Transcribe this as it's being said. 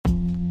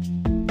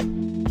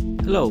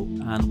Hello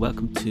and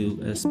welcome to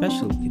a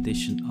special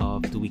edition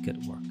of The Week at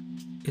Work.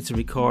 It's a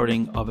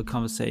recording of a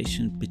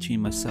conversation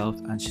between myself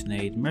and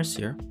Sinéad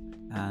Mercier,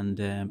 and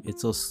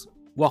it's us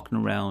walking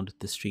around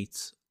the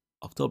streets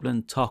of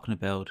Dublin talking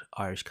about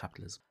Irish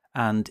capitalism,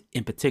 and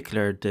in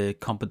particular the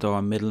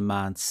Comprador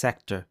Middleman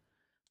sector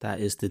that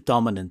is the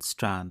dominant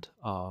strand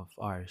of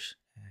Irish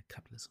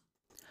capitalism.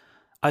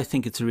 I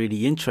think it's a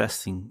really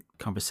interesting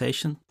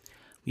conversation.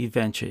 We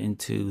venture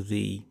into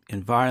the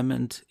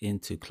environment,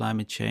 into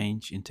climate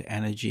change, into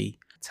energy,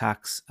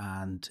 tax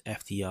and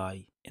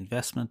FDI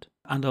investment,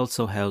 and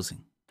also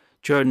housing.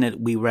 During it,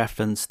 we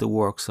reference the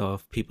works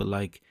of people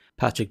like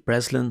Patrick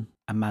Breslin,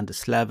 Amanda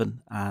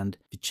Slevin, and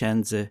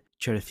Vincenza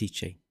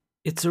Cerefice.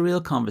 It's a real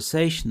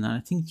conversation, and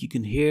I think you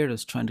can hear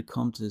us trying to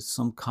come to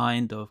some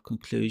kind of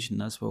conclusion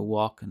as we're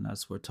walking,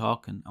 as we're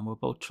talking, and we're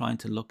both trying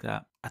to look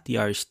at the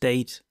Irish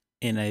state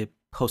in a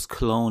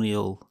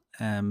post-colonial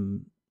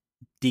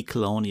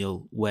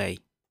decolonial way,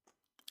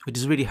 which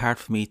is really hard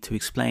for me to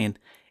explain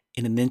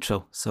in an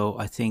intro. So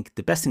I think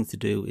the best thing to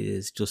do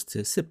is just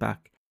to sit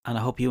back, and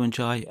I hope you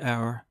enjoy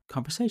our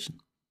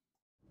conversation.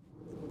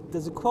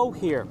 There's a quote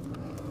here,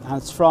 and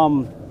it's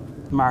from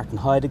Martin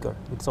Heidegger.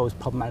 It's always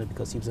problematic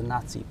because he was a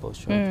Nazi, but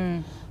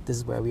sure, this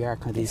is where we are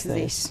kind of these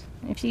days.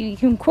 If you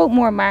can quote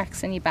more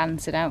Marx and you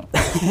balance it out.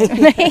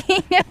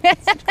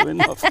 That's good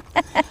enough.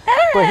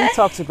 But he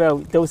talks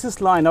about, there was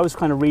this line, I was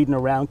kind of reading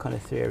around kind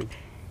of theory,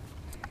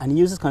 and he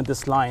uses kind of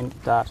this line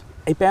that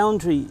a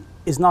boundary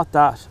is not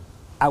that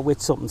at which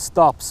something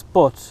stops,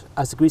 but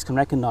as the Greeks can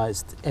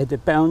recognise, the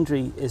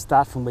boundary is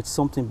that from which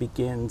something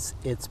begins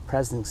its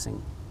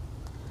presencing.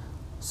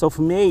 So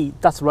for me,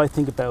 that's what I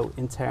think about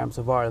in terms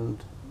of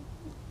Ireland,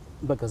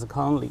 like as a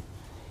colony.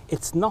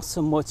 It's not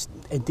so much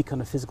the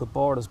kind of physical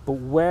borders, but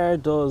where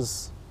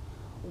does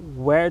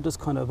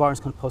kind of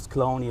Ireland's kind of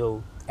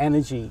post-colonial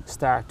energy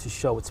start to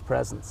show its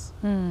presence?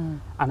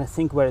 And I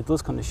think where it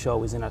does kind of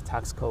show is in our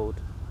tax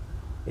code.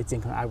 It's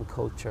in kind of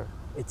agriculture,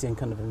 it's in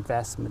kind of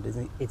investment,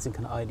 it's in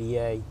kind of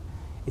IDA,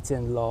 it's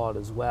in law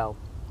as well.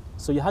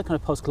 So you had kind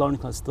of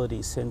post-colonial kind of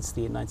studies since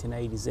the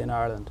 1980s in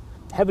Ireland,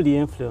 heavily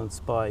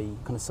influenced by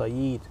kind of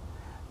Said,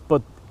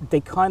 but they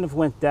kind of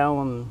went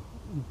down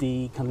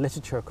the kind of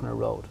literature kind of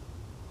road.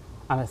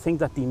 And I think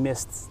that they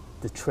missed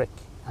the trick,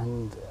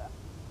 and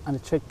the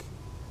trick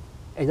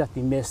that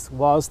they missed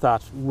was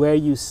that where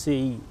you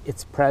see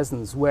its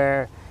presence,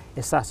 where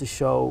it starts to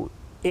show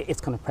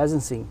its kind of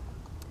presencing,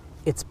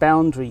 its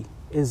boundary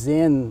is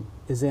in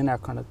our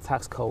kind of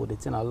tax code,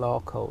 it's in our law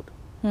code,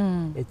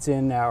 it's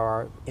in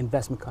our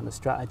investment kind of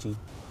strategy.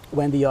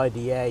 When the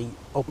IDA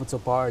opens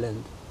up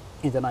Ireland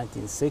in the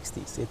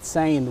 1960s, it's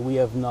saying we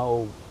have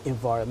no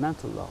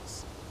environmental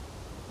laws.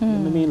 You know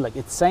what I mean? Like,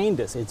 it's saying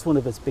this, it's one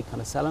of its big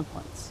kind of selling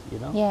points, you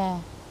know?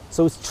 Yeah.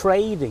 So it's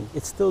trading,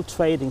 it's still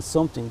trading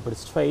something, but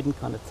it's trading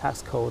kind of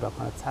tax code or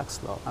kind of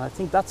tax law. And I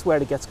think that's where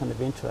it gets kind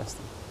of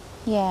interesting.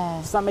 Yeah.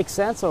 Does that make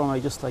sense, or am I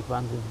just like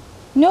random?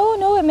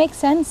 No, it makes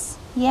sense.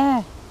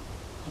 Yeah.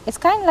 It's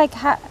kind of like,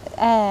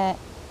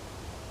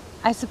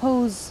 I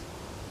suppose,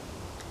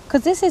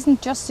 because this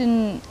isn't just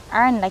in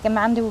Ireland, like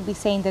Amanda would be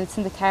saying that it's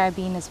in the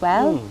Caribbean as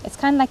well. It's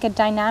kind of like a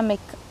dynamic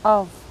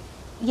of,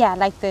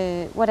 like the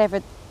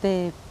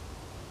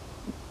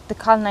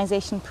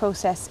colonisation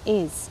process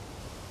is.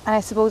 And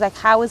I suppose, like,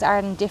 how is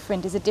Ireland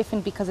different? Is it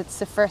different because it's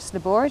the first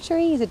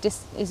laboratory? Is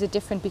it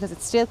different because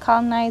it's still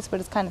colonised,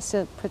 but it's kind of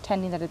still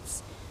pretending that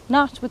it's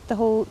not, with the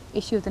whole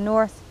issue of the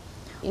North?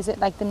 Is it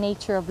like the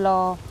nature of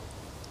law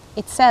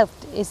itself?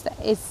 Is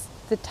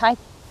the type,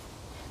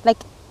 like,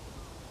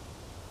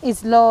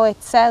 is law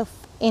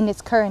itself in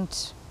its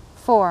current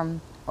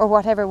form, or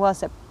whatever it was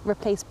that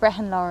replaced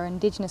Brehon law or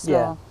Indigenous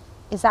law?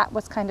 Is that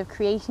what's kind of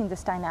creating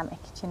this dynamic,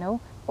 you know?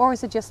 Or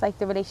is it just like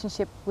the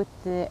relationship with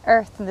the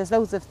earth? And there's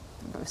loads of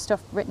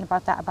stuff written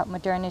about that, about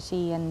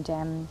modernity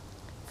and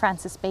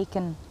Francis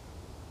Bacon.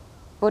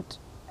 But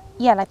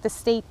like the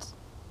state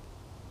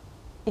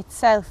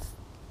itself,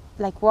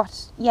 like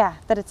what,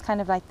 that it's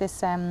kind of like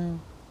this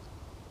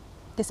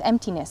this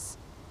emptiness,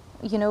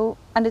 you know?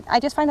 And I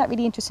just find that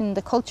really interesting in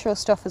the cultural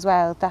stuff as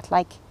well, that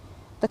like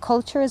the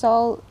culture is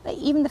all, like,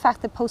 even the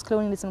fact that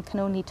post-colonialism can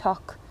only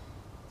talk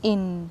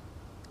in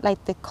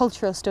like the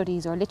cultural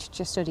studies or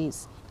literature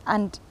studies,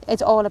 and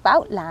it's all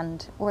about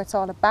land, or it's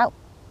all about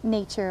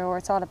nature, or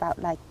it's all about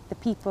like the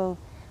people,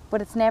 but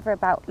it's never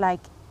about,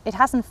 like, it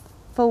hasn't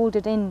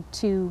folded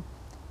into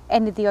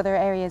any of the other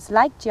areas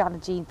like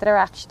geology that are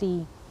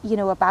actually, you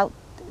know, about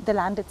the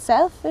land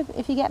itself,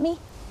 if you get me.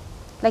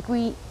 Like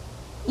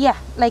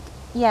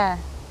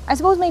I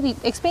suppose maybe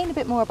explain a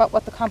bit more about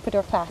what the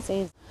Comprador class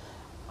is.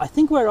 I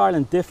think where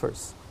Ireland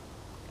differs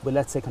with,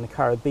 let's say, kind of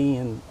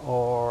Caribbean,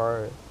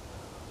 or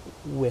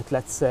with,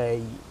 let's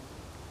say,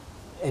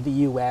 the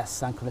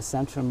US and kind of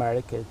Central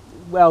America,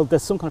 well,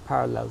 there's some kind of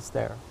parallels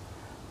there.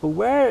 But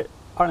where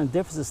Ireland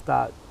differs is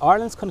that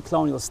Ireland's kind of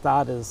colonial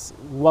status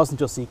wasn't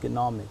just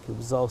economic, it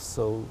was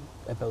also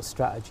about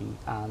strategy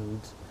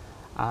and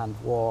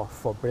war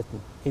for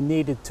Britain. It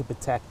needed to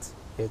protect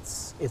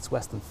its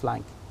western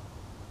flank.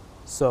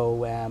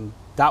 So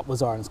that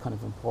was Ireland's kind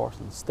of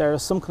importance. There are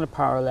some kind of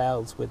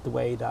parallels with the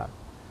way that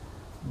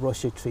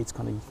Russia treats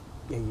kind of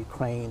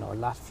Ukraine or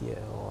Latvia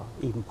or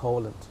even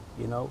Poland.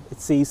 You know, it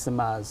sees them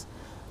as,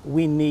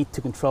 we need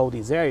to control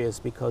these areas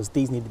because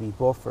these need to be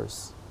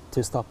buffers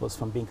to stop us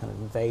from being kind of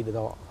invaded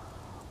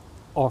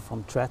or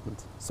from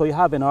threatened. So you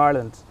have in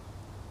Ireland,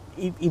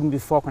 even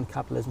before kind of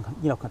capitalism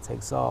kind of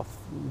takes off,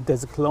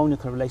 there's a colonial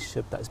kind of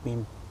relationship that is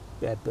being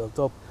built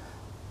up,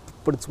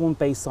 but it's one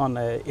based on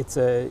it's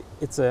a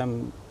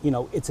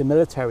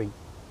military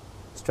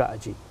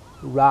strategy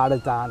rather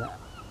than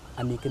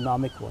an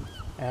economic one.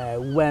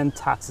 When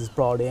tax is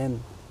brought in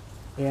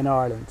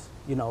Ireland,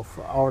 you know,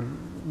 or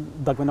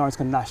like when Ireland's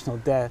kind of national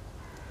debt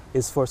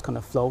is first kind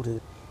of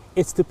floated,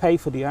 it's to pay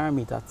for the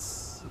army.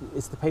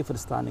 It's to pay for the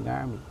standing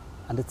army,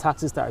 and the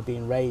taxes that are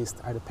being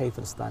raised are to pay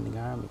for the standing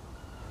army.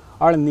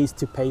 Ireland needs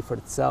to pay for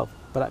itself,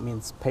 but that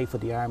means pay for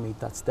the army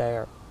that's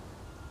there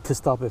to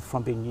stop it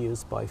from being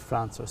used by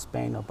France or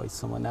Spain or by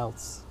someone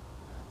else.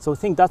 So I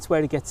think that's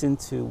where it gets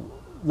into,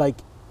 like,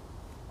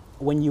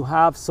 when you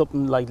have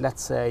something like,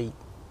 let's say,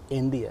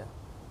 India,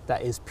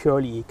 that is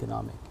purely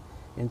economic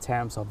in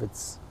terms of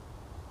its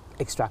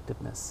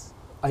extractiveness.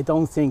 I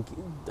don't think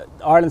that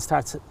Ireland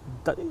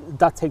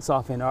that takes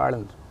off in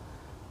Ireland,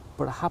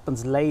 but it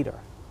happens later.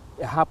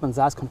 It happens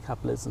as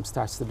capitalism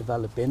starts to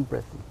develop in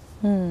Britain.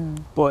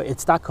 But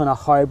it's that kind of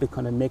hybrid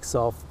kind of mix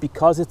of,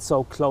 because it's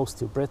so close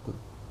to Britain,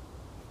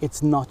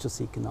 it's not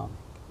just economic.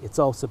 It's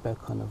also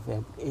about kind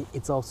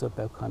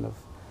of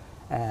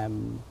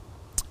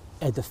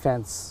a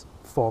defence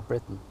for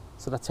Britain.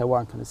 So that's how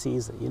Ireland kind of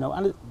sees it, you know,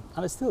 and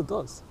it still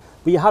does.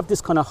 But you have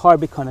this kind of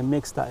hybrid kind of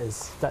mix that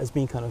is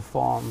being kind of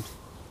formed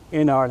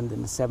in Ireland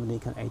in the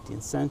 17th and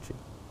 18th century.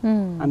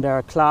 And there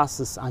are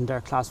classes and there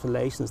are class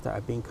relations that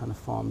are being kind of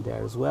formed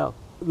there as well.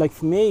 Like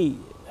for me,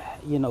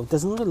 you know,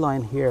 there's another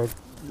line here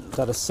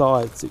that I saw.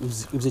 It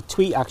was a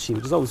tweet actually,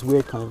 which is always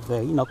weird, kind of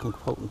kind of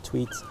quoting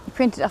tweets. You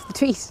printed off the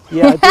tweet.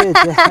 Yeah, I did.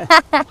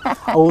 Yeah.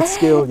 Old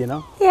school, you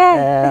know.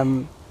 Yeah.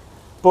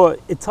 But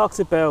it talks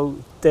about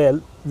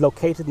the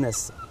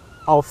locatedness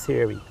of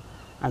theory,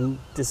 and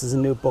this is a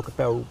new book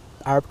about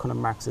Arab kind of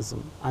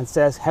Marxism, and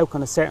says how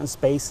kind of certain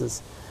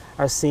spaces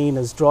are seen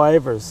as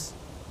drivers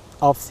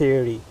of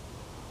theory,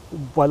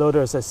 while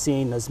others are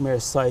seen as mere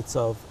sites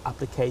of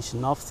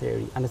application of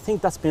theory. And I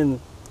think that's been,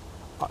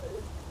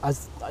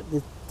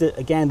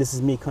 again, this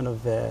is me kind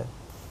of,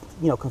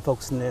 kind of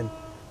focusing in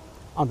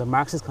on the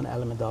Marxist kind of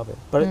element of it.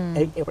 But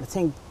I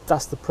think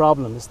that's the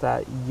problem, is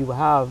that you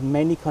have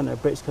many kind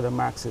of British kind of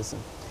Marxism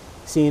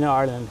seeing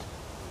Ireland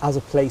as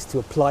a place to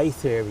apply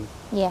theory,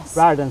 yes,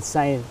 rather than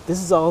saying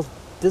this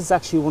is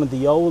actually one of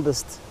the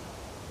oldest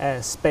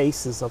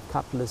spaces of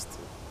capitalist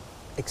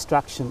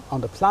extraction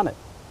on the planet.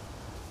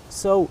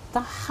 So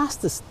that has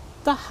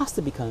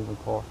to be kind of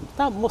important.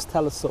 That must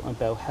tell us something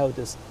about how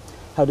this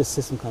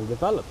system kind of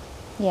developed.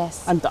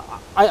 Yes. And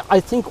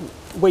I think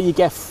where you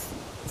get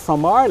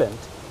from Ireland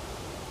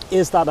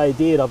is that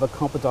idea of a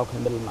Comprador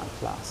and Middleman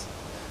class,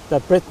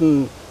 that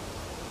Britain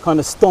kind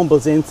of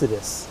stumbles into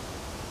this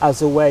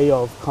as a way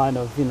of kind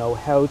of, you know,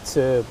 how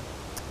to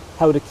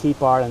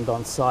keep Ireland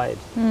on side.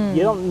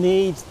 You don't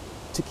need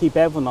to keep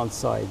everyone on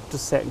side,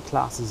 just certain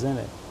classes in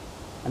it,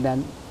 and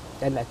then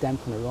let them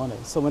kind of run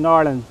it. So in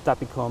Ireland, that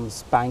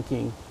becomes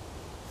banking,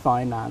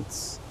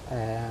 finance,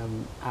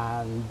 and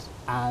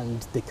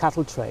the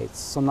cattle trades.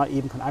 So not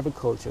even kind of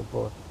agriculture,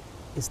 but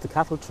it's the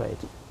cattle trade.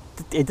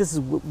 This is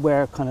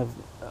where kind of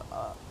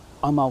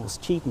I'm always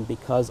cheating,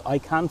 because I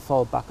can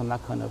fall back on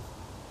that kind of,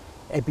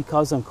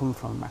 because I'm coming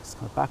from a Marxist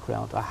kind of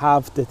background. I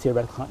have the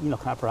theoretical, you know,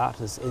 kind of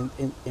apparatus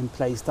in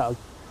place that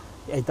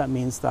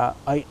means that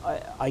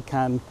I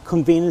can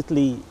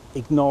conveniently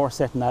ignore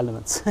certain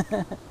elements,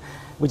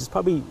 which is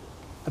probably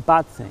a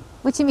bad thing.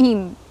 What do you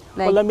mean?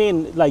 Well, I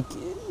mean, like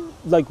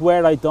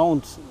where I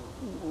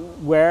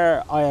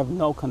have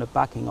no kind of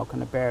backing or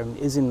kind of bearing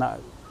is in that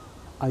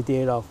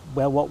idea of,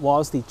 well, what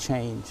was the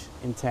change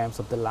in terms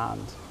of the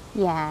land?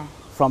 Yeah.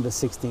 From the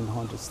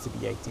 1600s to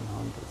the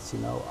 1800s, you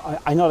know.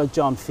 I know that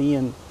John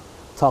Feehan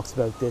talks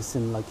about this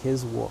in like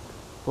his work,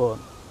 but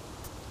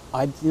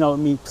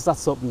because that's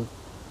something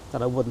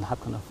that I wouldn't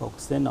have kind of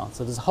focused in on.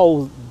 So there's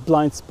whole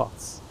blind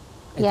spots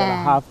that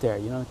I have there,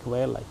 you know,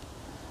 like.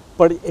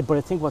 But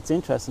I think what's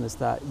interesting is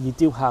that you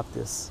do have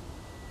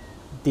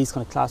these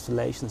kind of class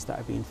relations that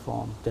are being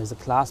formed. There's a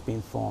class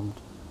being formed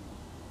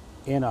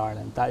in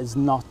Ireland that is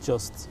not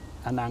just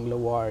an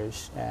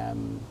Anglo-Irish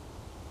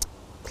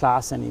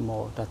class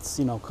anymore. That's,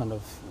 you know, kind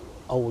of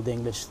old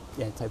English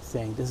type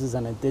thing. This is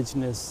an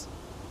indigenous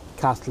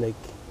Catholic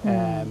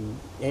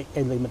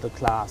middle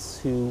class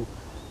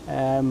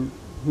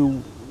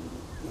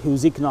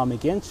whose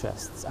economic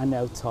interests are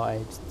now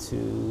tied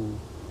to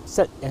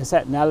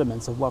certain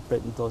elements of what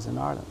Britain does in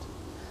Ireland,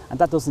 and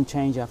that doesn't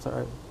change after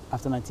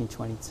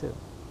 1922.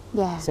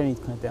 Yeah. Certainly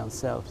kind of down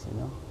south, you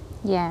know.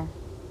 Yeah.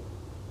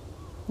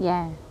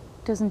 Yeah.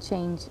 Doesn't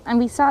change. And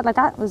we saw, like,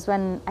 that was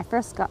when I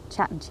first got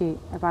chatting to you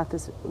about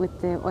this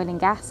with the oil and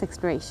gas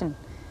exploration.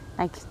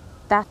 Like,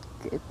 that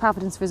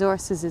Providence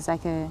Resources is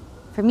like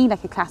for me,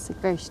 like a classic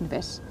version of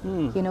it.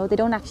 Mm. You know,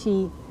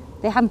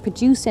 they haven't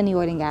produced any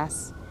oil and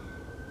gas.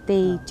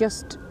 They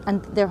just,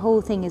 and their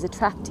whole thing is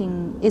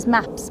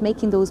maps,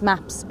 making those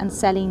maps and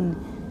selling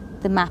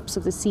the maps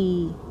of the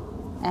sea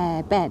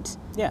bed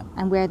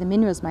and where the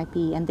minerals might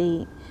be. And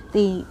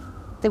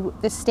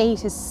the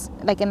state is,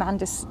 like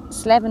Amanda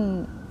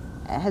Slevin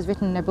has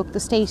written in her book, the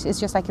state is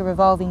just like a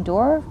revolving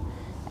door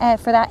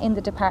for that in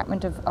the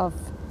Department of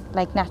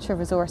like Natural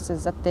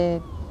Resources. That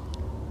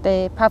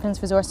the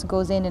Providence Resources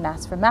goes in and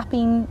asks for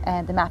mapping,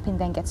 and the mapping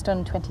then gets done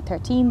in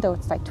 2013, though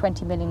it's like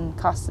 20 million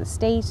costs the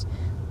state.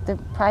 The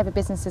private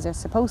businesses are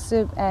supposed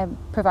to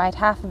provide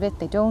half of it,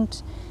 they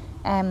don't.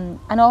 And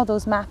all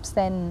those maps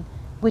then,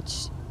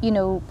 which, you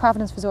know,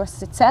 Providence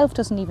Resources itself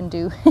doesn't even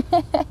do,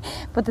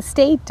 but the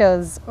state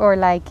does, or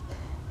like,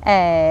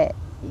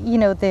 you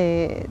know,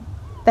 the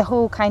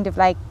whole kind of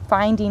like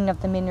finding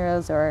of the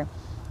minerals or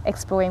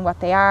exploring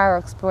what they are or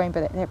exploring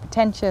their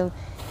potential,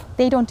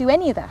 they don't do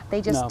any of that.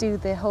 They just do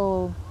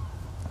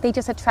they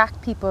just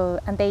attract people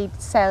and they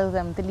sell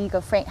them the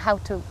legal how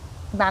to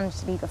manage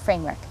the legal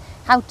framework,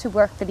 how to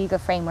work the legal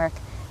framework,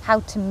 how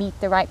to meet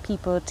the right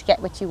people to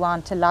get what you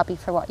want, to lobby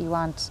for what you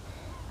want.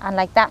 And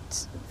like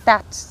that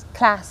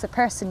class of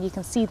person, you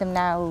can see them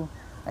now,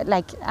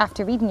 like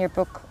after reading your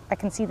book, I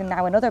can see them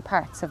now in other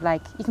parts of,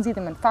 like, you can see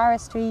them in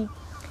forestry,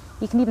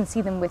 you can even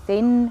see them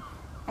within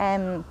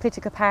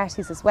political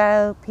parties as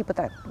well, people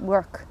that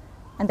work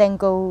and then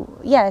go,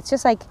 it's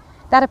just like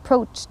that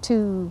approach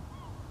to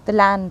the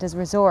land as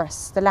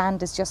resource. The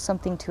land is just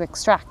something to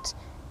extract,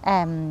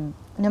 no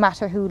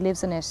matter who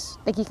lives in it.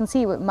 Like you can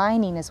see it with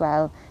mining as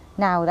well.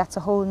 Now that's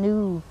a whole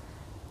new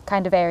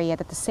kind of area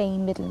that the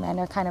same middlemen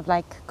are kind of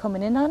like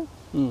coming in on.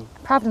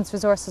 Providence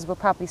Resources will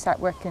probably start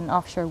working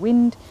offshore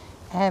wind,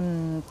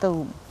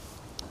 though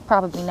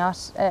probably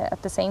not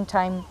at the same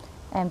time,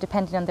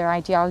 depending on their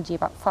ideology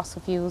about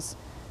fossil fuels.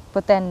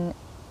 But then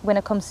when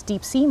it comes to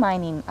deep sea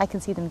mining, I can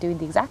see them doing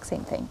the exact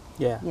same thing.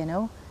 You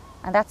know,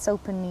 and that's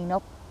opening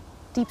up.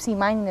 Deep sea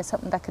mining is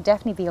something that could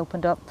definitely be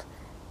opened up,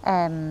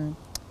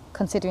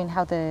 considering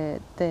how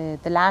the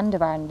land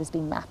of Ireland is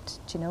being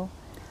mapped. Do you know?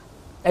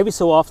 Every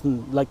so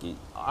often, like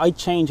I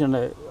change on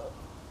a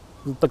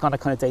kind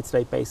of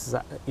day-to-day basis,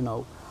 you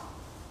know,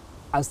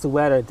 as to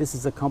whether this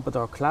is a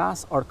Comprador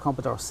class or a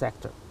Comprador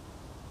sector.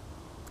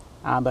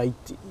 And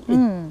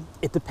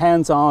it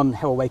depends on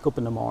how I wake up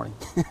in the morning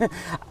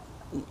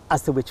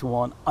as to which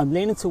one. I'm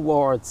leaning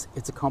towards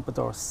it's a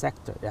Comprador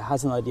sector. It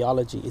has an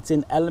ideology. It's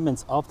in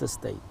elements of the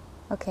state,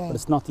 but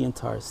it's not the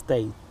entire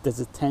state. There's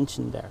a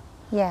tension there.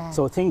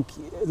 So I think,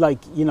 like,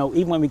 you know,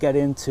 even when we get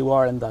into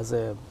Ireland as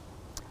a,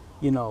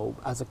 you know,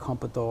 as a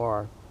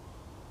Comprador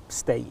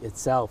state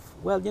itself,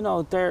 well, you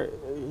know, there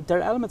are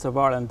elements of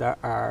Ireland that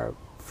are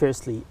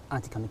fiercely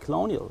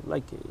anti-colonial,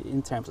 like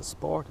in terms of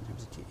sport, in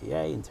terms of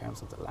GDA, in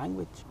terms of the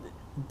language.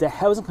 The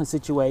housing kind of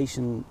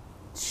situation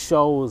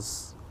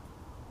shows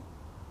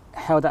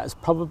how that is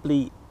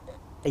probably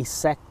a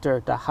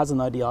sector that has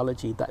an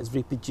ideology that is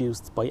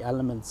reproduced by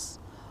elements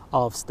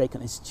of state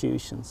and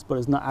institutions, but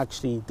is not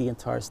actually the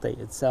entire state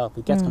itself.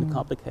 It gets kind of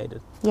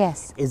complicated.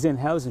 Is in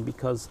housing,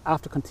 because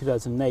after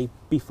 2008,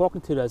 before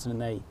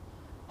 2008,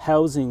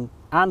 housing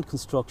and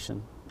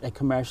construction,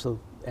 commercial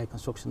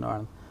construction in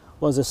Ireland,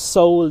 was a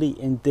solely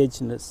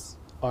indigenous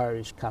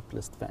Irish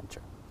capitalist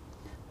venture.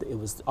 It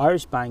was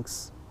Irish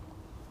banks,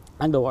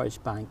 Anglo-Irish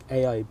Bank,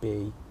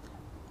 AIB,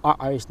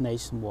 Irish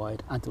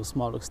Nationwide, and to a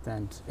small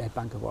extent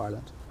Bank of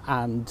Ireland,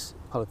 and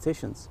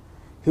politicians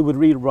who would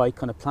rewrite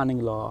kind of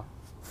planning law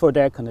for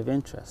their kind of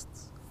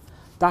interests.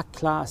 That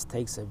class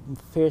takes a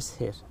fierce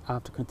hit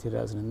after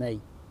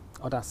 2008,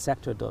 or that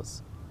sector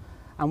does.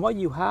 And what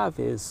you have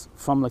is,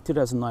 from like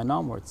 2009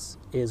 onwards,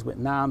 is with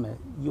NAMA,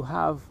 you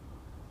have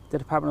the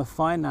Department of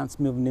Finance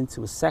moving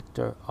into a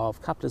sector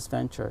of capitalist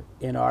venture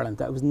in Ireland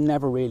that was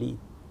never really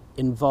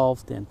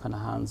involved in kind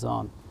of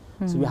hands-on.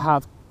 So you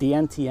have the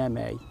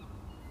NTMA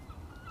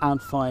and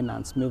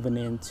finance moving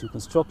into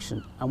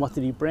construction. And what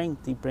did he bring?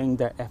 They bring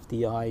their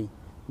FDI,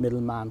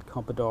 Middleman,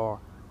 Comprador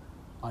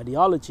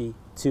ideology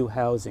to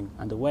housing.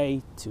 And the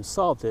way to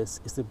solve this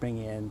is to bring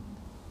in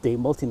the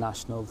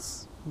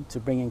multinationals, to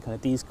bring in kind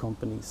of these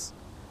companies,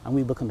 and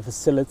we will kind of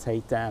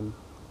facilitate them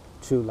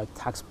through like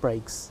tax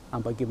breaks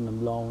and by giving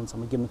them loans,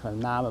 and we give them kind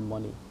of NAMA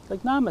money.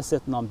 Like NAMA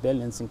sitting on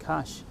billions in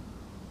cash.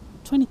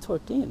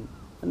 2013,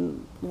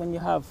 and when you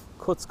have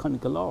cuts kind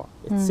of galore,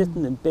 it's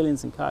sitting in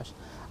billions in cash,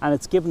 and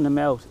it's giving them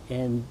out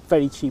in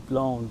very cheap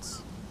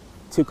loans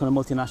to kind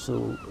of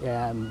multinational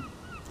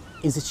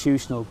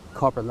institutional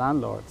corporate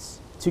landlords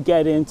to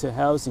get into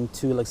housing,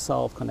 to like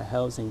solve kind of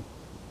housing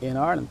in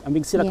Ireland. And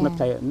we can see that kind of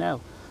play out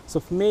now. So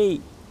for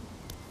me,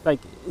 like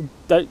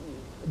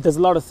there's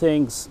a lot of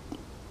things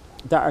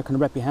that are kind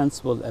of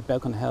reprehensible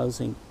about kind of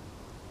housing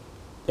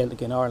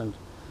like in Ireland,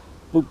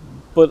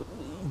 but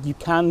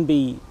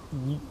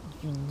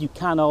you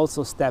can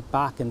also step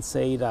back and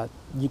say that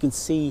you can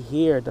see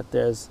here that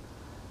there's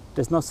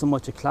not so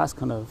much a class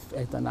kind of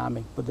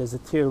dynamic, but there's a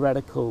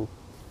theoretical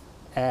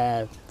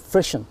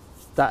friction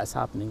that is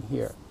happening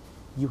here.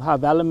 You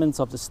have elements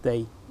of the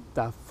state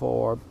that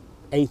for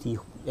 80,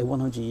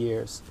 100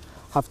 years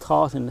have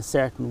thought in a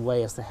certain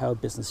way as to how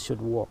business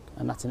should work,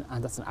 and that's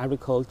in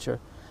agriculture,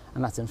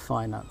 and that's in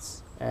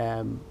finance,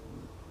 and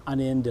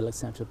in the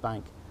central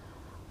bank.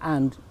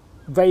 And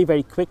very,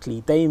 very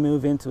quickly they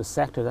move into a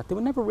sector that they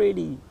were never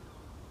really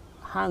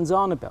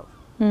hands-on about,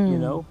 you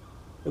know.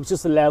 It was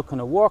just allowed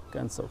kind of work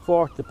and so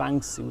forth. The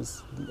banks,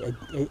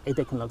 they kind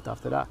of looked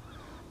after that.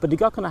 But they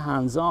got kind of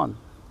hands-on,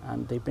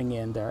 and they bring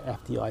in their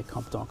FDI,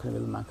 Comprador, kind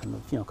of Middleman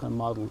kind of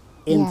model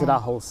into that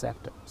whole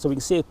sector. So we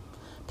can see it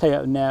play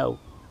out now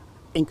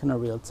in kind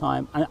of real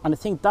time. And I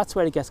think that's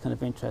where it gets kind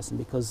of interesting,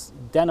 because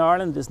then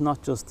Ireland is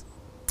not just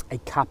a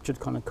captured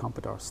kind of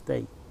Comprador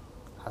state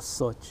as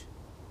such.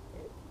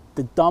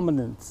 The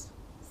dominant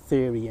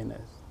theory in it,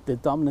 the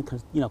dominant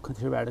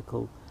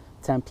theoretical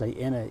template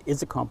in it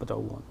is a Comprador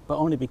one, but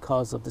only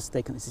because of the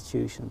state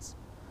institutions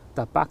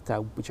that back that,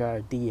 which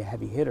are the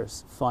heavy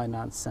hitters: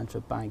 finance,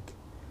 central bank,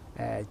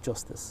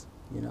 justice.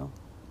 You know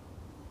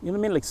what I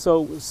mean? Like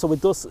so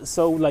it does.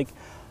 So like,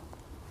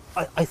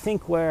 I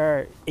think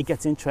where it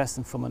gets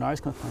interesting from an Irish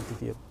kind of point of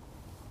view.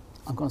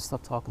 I'm going to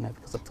stop talking now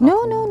because I've talked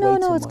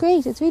No. It's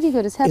great. It's really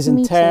good. It's helping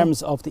me. Is in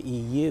terms of the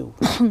EU.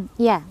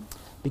 Yeah.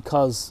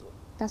 Because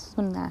that's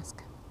what I was going to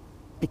ask.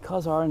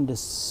 Because Ireland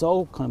is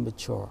so kind of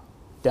mature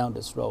down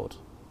this road,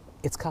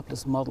 its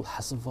capitalist model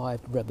has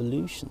survived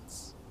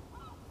revolutions.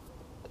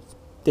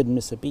 Didn't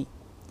miss a beat.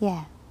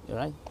 Yeah. You're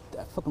right?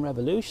 That fucking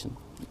revolution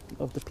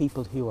of the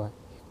people who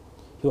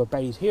are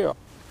buried here,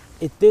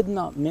 it did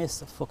not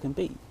miss a fucking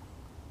beat.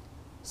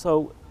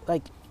 So,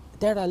 like,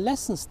 there are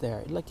lessons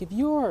there. Like, if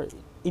you're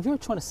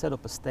trying to set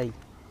up a state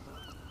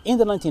in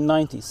the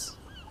 1990s,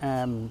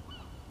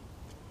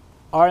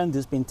 Ireland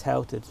has been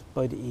touted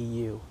by the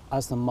EU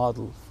as the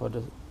model for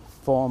the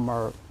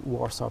former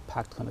Warsaw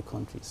Pact kind of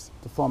countries,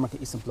 the former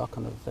Eastern Bloc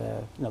kind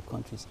of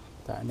countries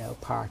that are now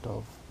part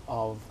of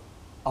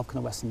kind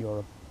of Western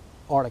Europe,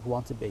 or like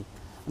want to be,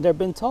 and they're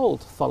being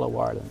told, follow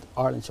Ireland.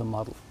 Ireland's your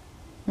model,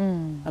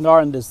 and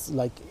Ireland is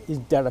like,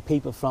 there are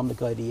people from the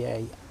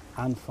GIDA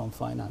and from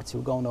finance who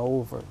are going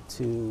over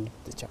to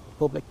the Czech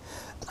Republic,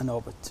 and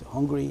over to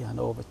Hungary, and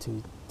over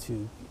to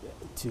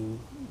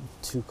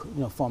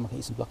former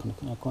Eastern Bloc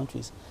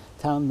countries,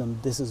 telling them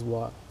this is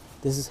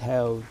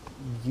how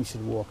you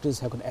should work. This is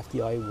how kind of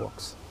FDI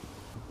works.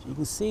 You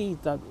can see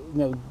that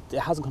it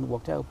hasn't kind of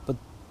worked out, but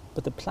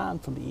the plan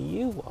from the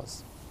EU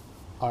was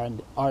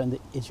Ireland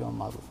is your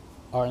model.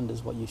 Ireland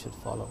is what you should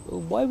follow. Well,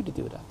 why would you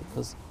do that?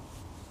 Because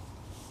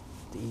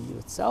the EU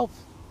itself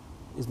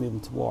is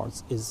moving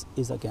towards is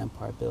like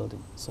empire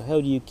building. So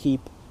how do you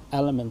keep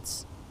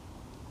elements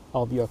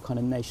of your kind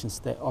of nation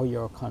state or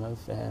your kind of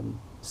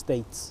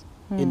states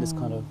in this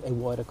kind of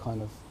wider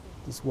kind of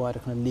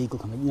legal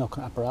kind of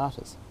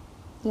apparatus?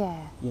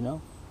 Yeah.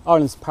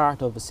 Ireland's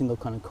part of a single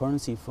kind of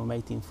currency from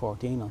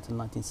 1814 until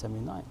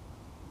 1979.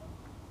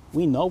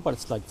 We know what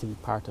it's like to be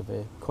part of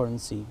a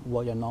currency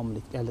while you're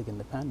nominally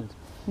independent.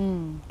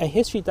 A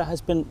history that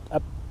has been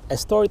a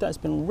story that has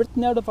been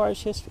written out of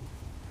Irish history.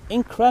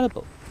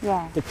 Incredible.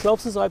 Yeah. The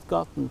closest I've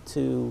gotten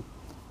to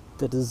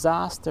the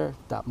disaster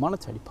that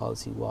monetary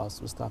policy was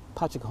that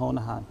Patrick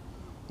Honohan,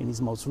 in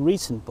his most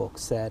recent book,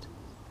 said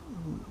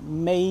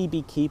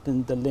maybe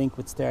keeping the link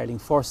with sterling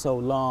for so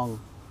long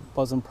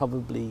wasn't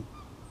probably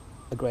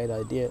a great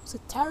idea. It was a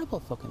terrible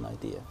fucking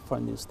idea for a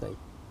new state.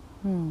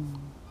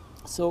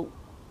 So,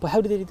 but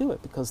how did they do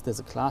it? Because there's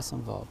a class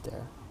involved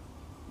there.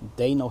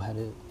 They know how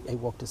to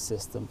work the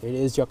system. It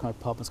is your kind of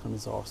province kind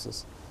of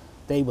resources.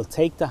 They will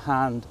take the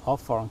hand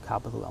of foreign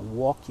capital and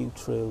walk you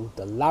through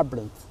the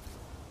labyrinth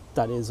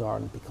that is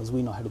Ireland, because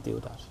we know how to do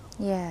that.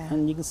 Yeah.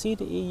 And you can see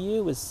the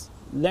EU is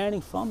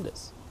learning from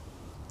this.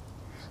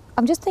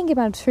 I'm just thinking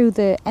about through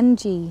the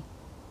energy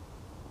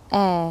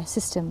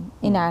system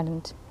in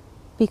Ireland,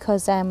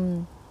 because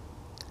and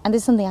this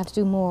is something I have to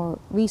do more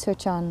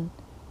research on.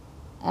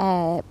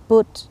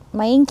 But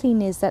my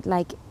inkling is that,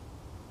 like,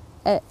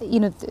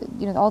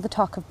 all the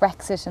talk of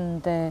Brexit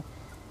and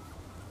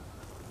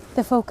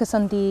the focus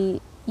on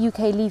the UK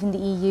leaving the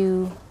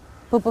EU,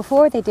 but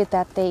before they did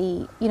that,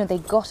 they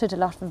gutted a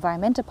lot of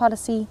environmental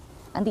policy,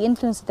 and the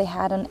influence that they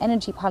had on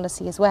energy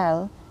policy as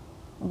well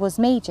was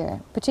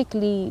major,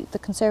 particularly the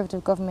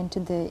Conservative government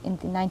in the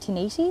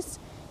 1980s.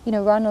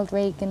 Ronald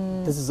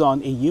Reagan. This is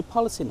on EU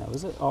policy now,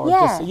 is it? Or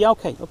yeah.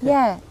 Okay.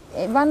 Yeah,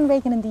 Ronald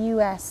Reagan in the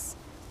US,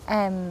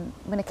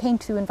 when it came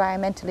to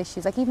environmental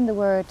issues, like even the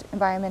word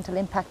environmental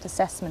impact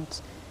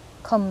assessment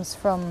comes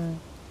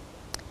from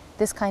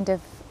this kind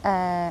of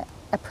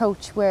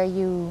approach where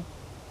you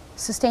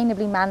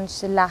sustainably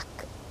manage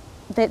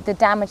the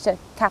damage that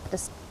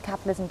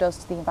capitalism does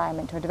to the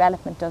environment, or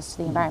development does to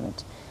the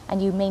environment,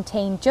 and you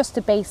maintain just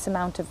a base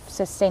amount of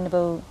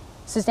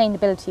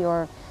sustainability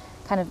or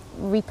kind of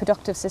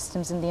reproductive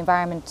systems in the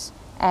environment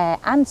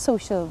and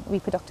social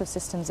reproductive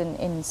systems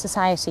in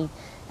society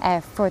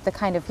for the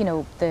kind of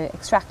the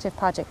extractive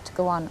project to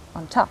go on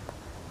top,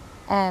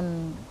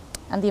 and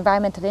the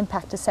environmental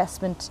impact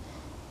assessment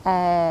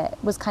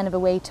was kind of a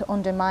way to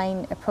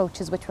undermine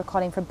approaches which were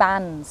calling for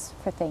bans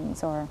for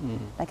things, or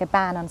like a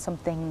ban on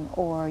something,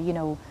 or, you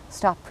know,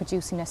 stop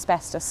producing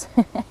asbestos.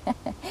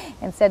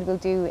 Instead, we'll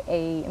do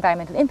a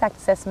environmental impact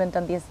assessment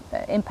on the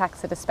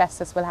impacts that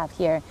asbestos will have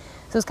here.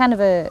 So it's kind of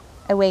a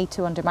way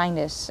to undermine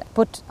it.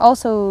 But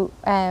also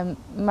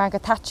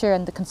Margaret Thatcher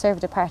and the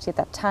Conservative Party at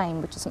that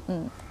time, which is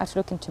something I have to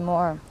look into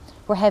more,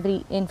 were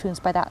heavily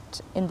influenced by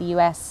that in the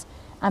US,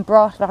 and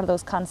brought a lot of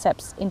those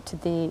concepts into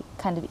the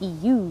kind of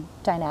EU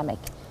dynamic.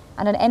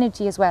 And on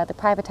energy as well, the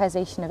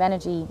privatisation of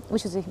energy,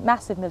 which was a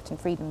massive militant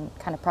freedom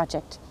kind of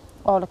project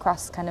all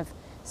across kind of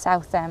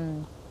South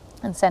and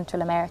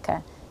Central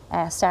America,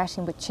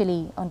 starting with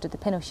Chile under the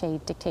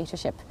Pinochet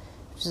dictatorship,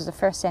 which was the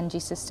first energy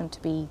system to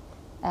be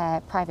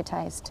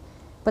privatised.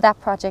 But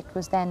that project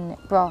was then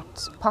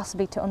brought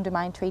possibly to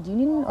undermine trade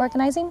union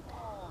organising.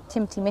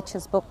 Timothy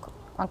Mitchell's book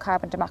on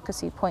carbon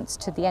democracy points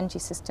to the energy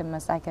system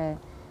as like a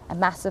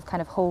massive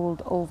kind of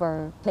hold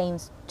over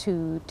claims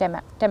to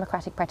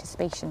democratic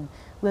participation.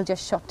 We'll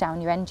just shut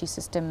down your energy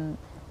system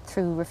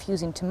through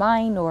refusing to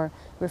mine or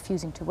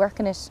refusing to work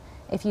in it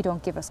if you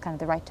don't give us kind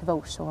of the right to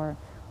vote, or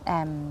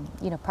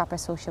you know, proper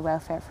social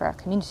welfare for our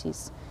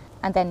communities.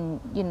 And then,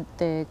 you know,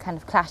 the kind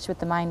of clash with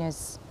the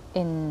miners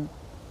in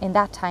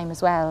that time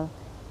as well,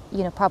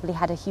 you know, probably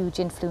had a huge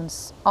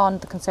influence on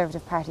the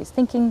Conservative Party's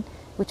thinking,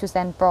 which was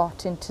then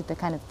brought into the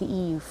kind of the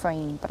EU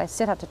frame. But I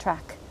still had to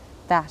track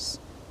that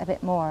a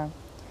bit more.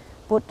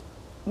 But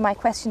my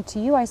question to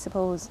you, I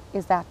suppose,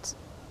 is that,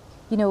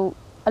 you know,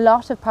 a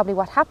lot of probably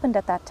what happened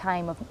at that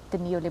time of the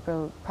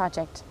neoliberal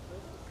project,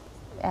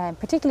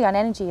 particularly on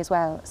energy as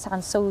well,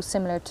 sounds so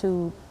similar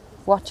to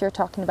what you're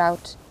talking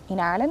about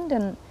in Ireland.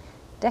 And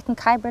Declan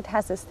Kyberd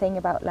has this thing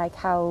about like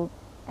how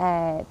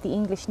the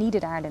English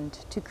needed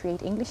Ireland to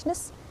create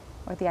Englishness,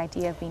 or the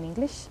idea of being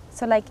English.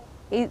 So like,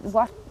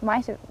 what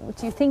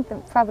do you think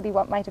that probably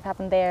what might have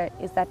happened there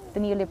is that the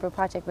neoliberal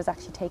project was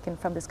actually taken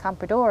from this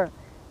Comprador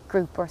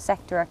group or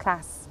sector or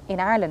class in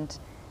Ireland,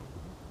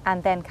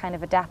 and then kind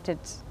of adapted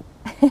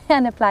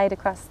and applied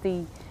across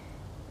the,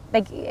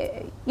 like,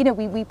 you know,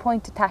 we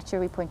point to Thatcher,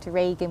 we point to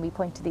Reagan, we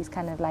point to these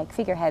kind of like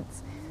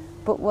figureheads,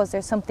 but was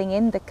there something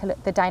in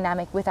the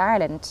dynamic with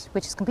Ireland,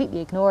 which is completely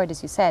ignored,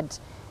 as you said,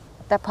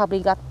 that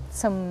probably got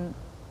some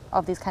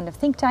of these kind of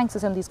think tanks or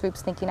some of these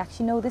groups thinking,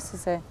 actually, no, this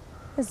is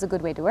a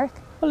good way to work?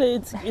 Well,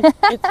 it's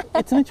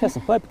an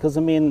interesting point, because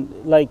I mean,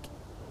 like,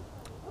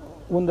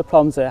 one of the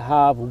problems I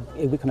have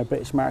with kind of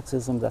British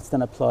Marxism that's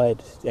then applied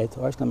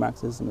to original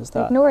Marxism is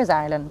that ignores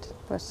Ireland,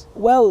 but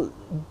well,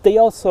 they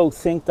also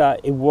think that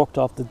it worked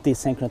off the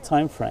desynchronous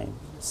time frame.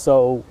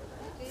 So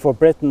for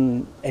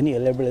Britain, any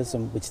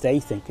neoliberalism, which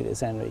they think it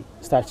is anyway,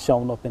 starts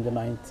showing up in the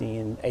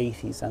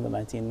 1980s and the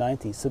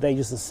 1990s. So they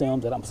just assume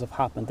that must have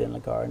happened in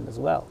Ireland as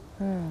well.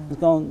 It's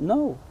going,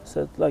 no.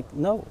 So like,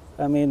 no.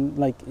 I mean,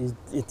 like,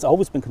 it's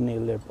always been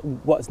neoliberal,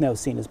 what is now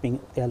seen as being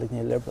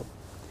neoliberal.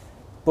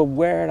 But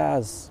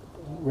whereas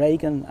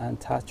Reagan and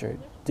Thatcher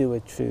do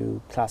it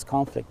through class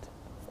conflict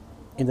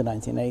in the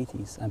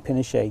 1980s, and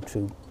Pinochet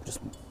through just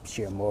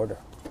sheer murder,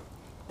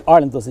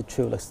 Ireland does it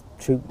through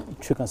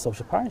kind of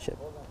social partnership.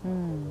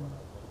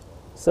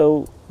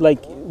 So,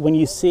 like, when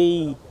you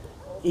see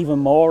even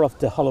more of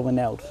the hollowing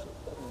out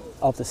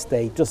of the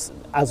state, just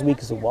as weak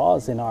as it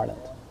was in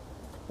Ireland,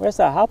 where's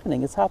that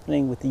happening? It's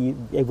happening with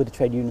the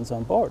trade unions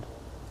on board.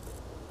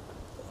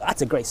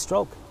 That's a great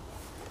stroke.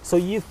 So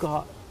you've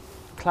got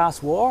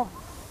class war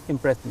in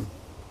Britain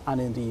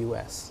and in the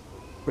US,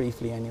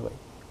 briefly anyway.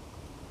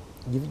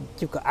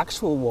 You've got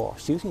actual war,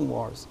 shooting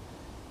wars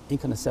in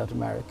kind of South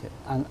America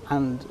and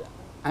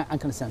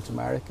kind of Central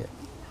America.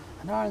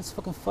 And Ireland's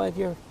fucking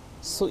 5-year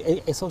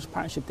social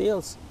partnership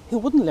deals. Who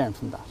wouldn't learn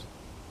from that?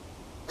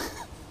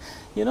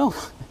 You know?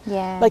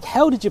 Yeah. Like,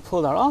 how did you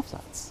pull that off,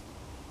 lads?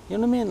 You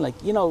know what I mean? Like,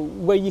 you know,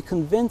 where you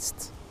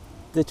convinced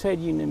the trade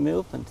union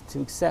movement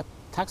to accept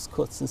tax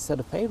cuts instead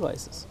of pay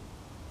rises.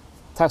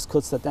 Tax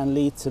cuts that then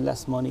lead to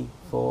less money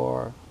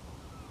for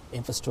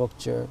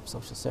infrastructure,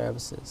 social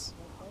services,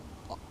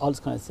 all those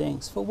kind of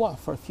things. For what?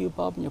 For a few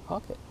bob in your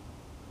pocket.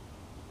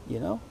 You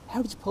know?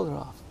 How did you pull it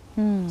off?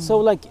 So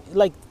like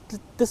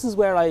this is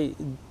where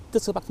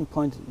this goes back to the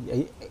point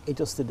I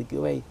just did the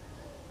GUE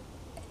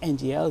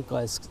NGL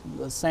guys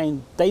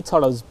saying they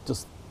thought I was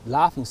just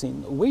laughing,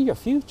 saying, we're your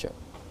future.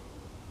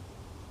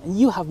 And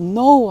you have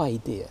no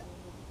idea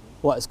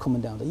what is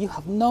coming down there. You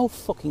have no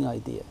fucking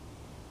idea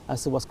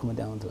as to what's coming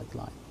down the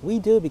line. We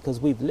do, because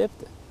we've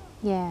lived it.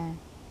 Yeah.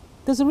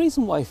 There's a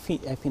reason why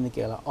Fine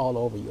Gael are all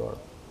over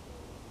Europe,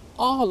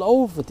 all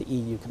over the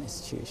EU kind of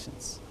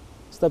institutions.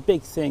 It's the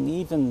big thing.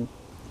 Even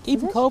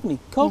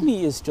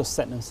Coveney is just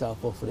setting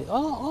himself up for it.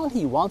 All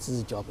he wants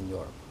is a job in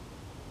Europe.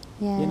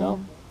 Yeah. You know,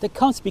 they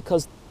can't,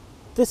 because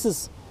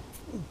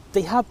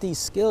they have these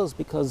skills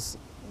because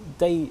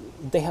they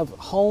have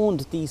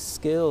honed these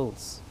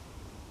skills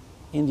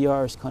in the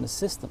Irish kind of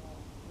system,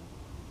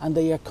 and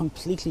they are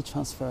completely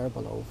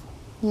transferable over.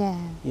 Yeah.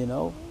 You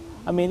know,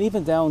 I mean,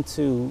 even down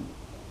to,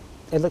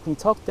 like, we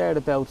talked there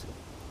about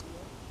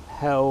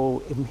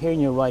how, if I'm hearing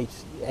you right,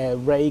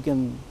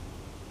 Reagan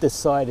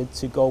decided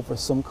to go for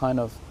some kind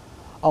of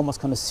almost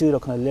kind of pseudo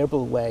kind of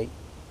liberal way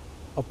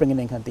of bringing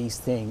in kind of these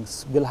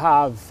things. We'll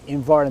have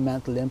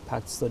environmental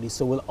impact studies,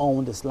 so we'll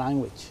own this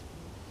language.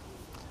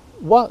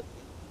 What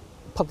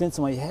popped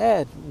into my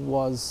head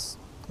was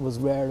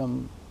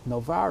rerum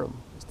novarum.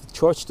 The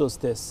church does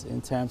this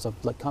in terms of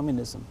like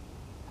communism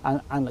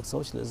and like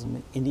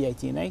socialism in the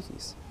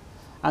 1880s.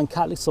 And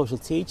Catholic social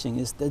teaching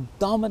is the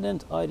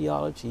dominant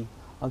ideology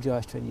of the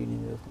Irish trade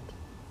union movement.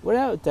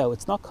 Without a doubt,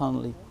 it's not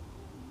Connolly,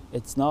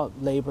 it's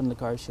not Labour and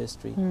like Irish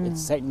history, it's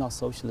certainly not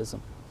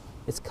socialism,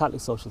 it's Catholic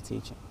social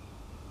teaching.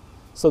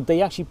 So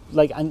they actually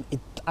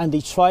and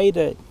they tried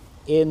it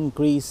in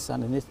Greece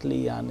and in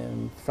Italy and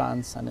in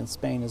France and in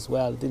Spain as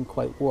well. It didn't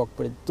quite work,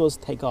 but it does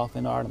take off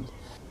in Ireland.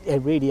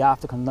 It really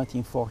after kind of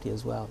 1940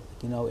 as well,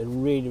 you know, it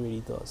really,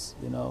 really does,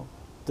 you know.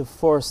 The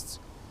first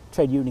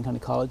trade union kind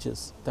of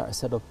colleges that are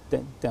set up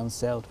down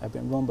south have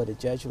been run by the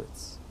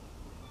Jesuits,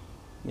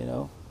 you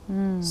know.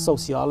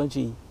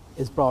 Sociology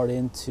is brought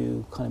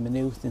into kind of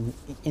Maynooth in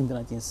the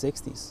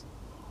 1960s.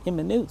 In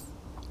Maynooth,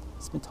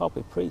 it's been taught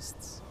by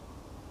priests.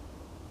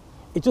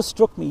 It just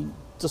struck me,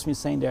 just me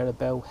saying there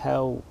about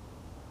how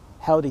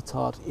they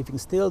thought if you can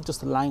steal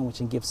just a language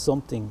and give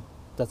something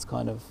that's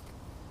kind of,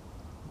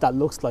 that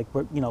looks like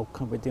we're, you know,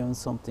 kind of we're doing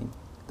something,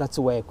 that's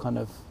a way of kind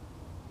of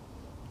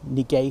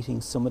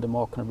negating some of the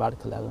more kind of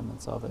radical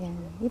elements of it.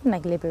 Yeah, even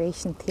like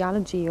liberation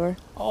theology, or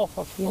for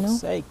fuck's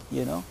sake,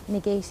 you know,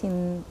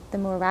 negating the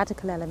more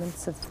radical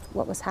elements of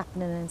what was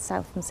happening in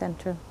South and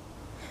Central.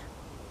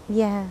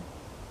 Yeah.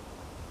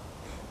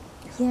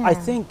 I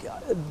think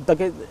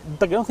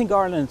I don't think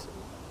Ireland,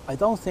 I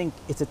don't think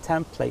it's a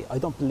template. I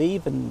don't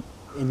believe in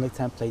like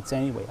templates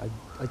anyway.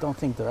 I don't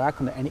think there are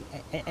kind of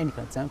any kind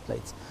of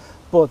templates,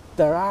 but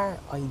there are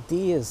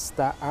ideas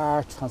that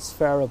are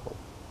transferable,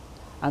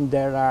 and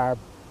there are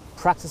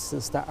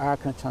practices that are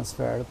kind of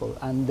transferable,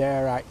 and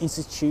there are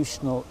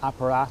institutional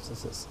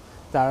apparatuses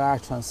that are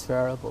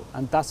transferable,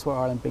 and that's what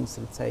Ireland brings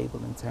to the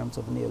table in terms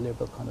of a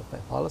neoliberal kind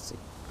of policy.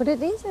 But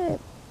it is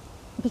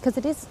because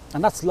it is,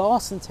 and that's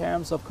lost in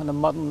terms of kind of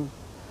modern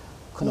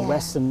kind of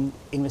Western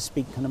English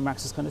speaking kind of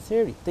Marxist kind of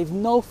theory. They've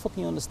no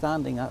fucking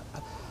understanding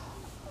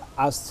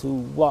as to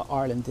what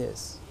Ireland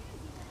is,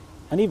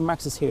 and even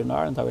Marxists here in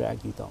Ireland, I would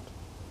argue, don't.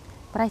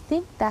 But I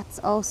think that's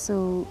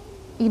also,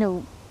 you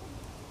know,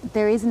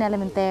 there is an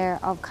element there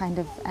of kind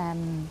of,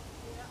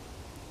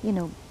 you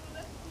know,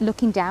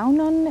 looking down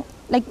on,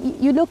 like,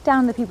 you look down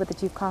on the people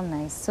that you've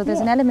colonised. So there's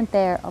an element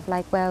there of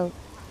like, well,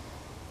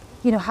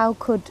 you know, how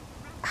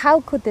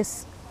could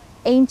this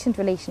ancient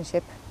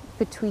relationship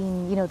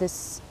between, you know,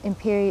 this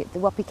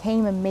what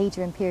became a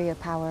major imperial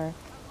power,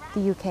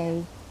 the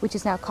UK, which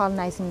is now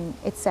colonising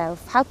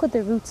itself, how could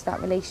the roots of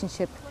that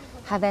relationship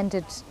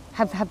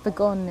have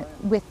begun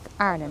with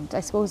Ireland?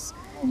 I suppose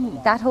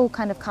that whole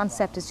kind of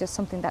concept is just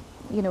something that,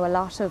 you know, a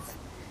lot of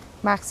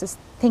Marxist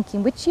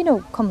thinking, which, you know,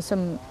 comes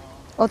from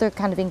other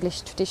kind of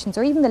English traditions,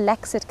 or even the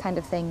Lexit kind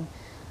of thing.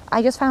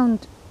 I just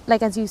found,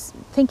 like, as you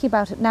thinking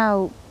about it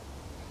now,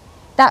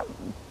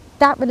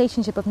 that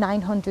relationship of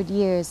 900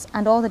 years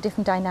and all the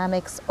different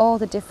dynamics, all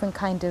the different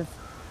kind of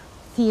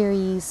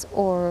theories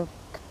or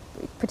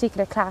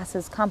particular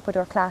classes,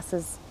 Comprador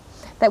classes,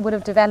 that would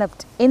have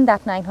developed in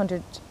that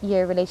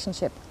 900-year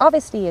relationship,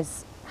 obviously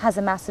has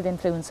a massive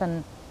influence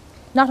on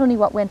not only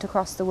what went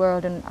across the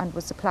world and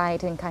was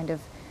applied in kind of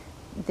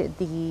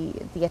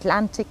the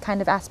Atlantic kind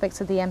of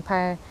aspects of the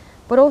empire,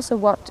 but also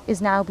what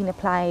is now being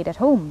applied at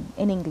home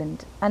in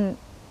England. And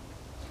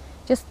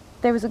just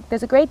there's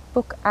a great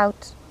book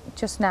out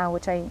just now,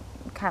 which I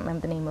can't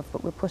remember the name of,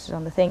 but we'll put it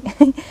on the thing.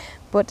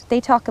 But they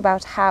talk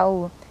about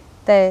how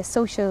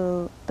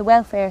the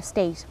welfare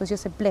state was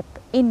just a blip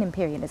in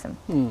imperialism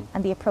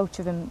and the approach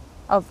of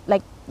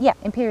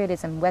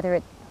imperialism,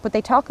 but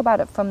they talk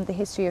about it from the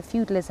history of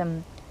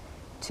feudalism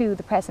to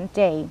the present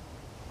day,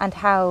 and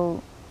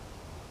how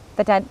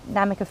the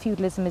dynamic of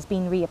feudalism is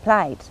being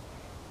reapplied.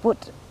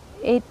 But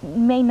it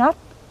may not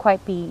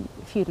quite be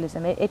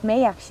feudalism. It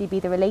may actually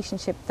be the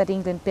relationship that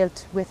England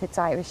built with its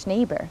Irish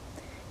neighbour.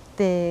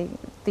 The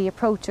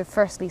approach of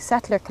firstly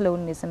settler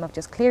colonialism, of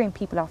just clearing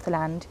people off the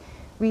land,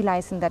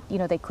 realising that, you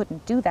know, they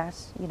couldn't do that,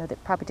 you know, they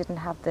probably didn't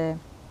have the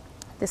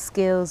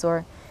skills,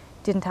 or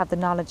didn't have the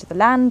knowledge of the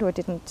land, or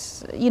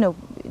didn't, you know,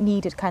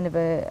 needed kind of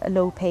a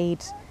low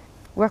paid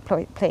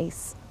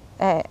workplace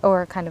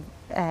or kind of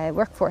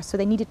workforce. So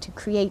they needed to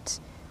create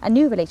a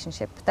new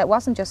relationship that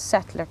wasn't just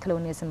settler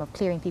colonialism of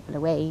clearing people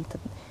away.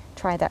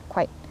 Try that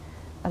quite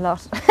a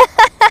lot.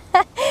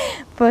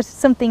 But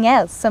something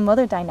else, some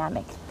other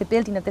dynamic, the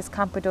building of this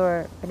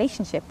Comprador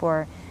relationship,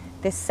 or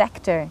this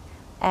sector,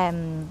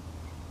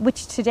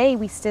 which today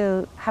we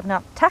still have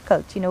not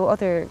tackled, you know,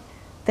 other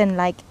than,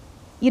 like,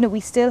 you know,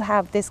 we still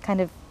have this kind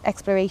of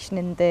exploration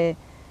in the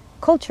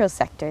cultural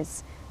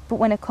sectors. But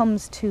when it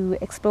comes to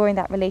exploring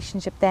that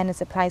relationship then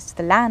as applies to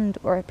the land,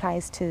 or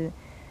applies to,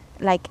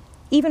 like,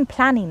 even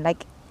planning,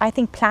 like, I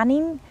think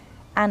planning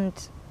and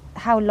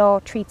how law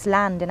treats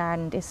land in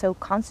Ireland is so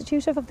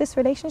constitutive of this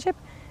relationship.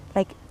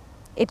 Like,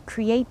 it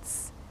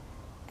creates,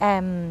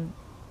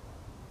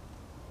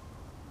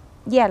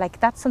 yeah, like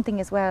that's something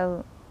as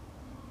well.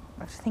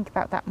 I have to think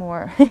about that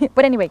more.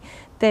 But anyway,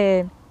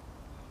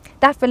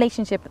 that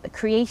relationship,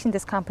 creating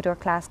this Comprador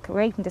class,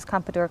 creating this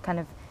Comprador kind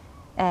of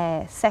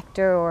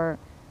sector or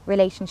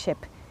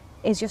relationship,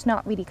 is just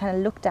not really kind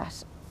of looked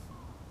at.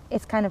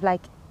 It's kind of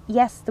like,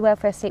 yes, the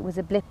welfare state was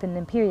a blip in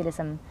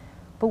imperialism,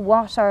 but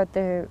what are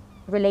the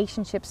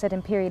relationships that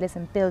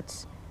imperialism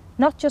built,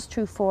 not just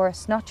through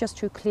force, not just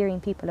through clearing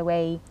people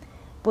away,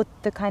 but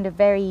the kind of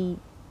very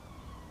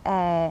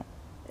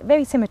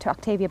similar to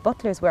Octavia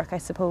Butler's work, I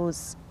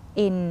suppose,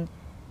 in,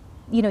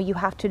 you know, you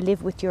have to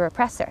live with your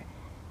oppressor.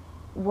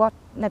 Now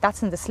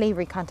that's in the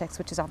slavery context,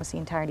 which is obviously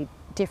entirely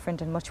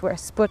different and much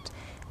worse, but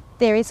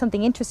there is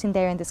something interesting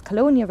there in this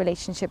colonial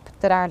relationship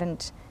that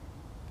Ireland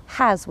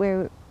has,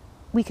 where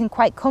we can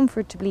quite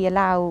comfortably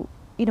allow,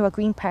 you know, a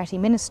Green Party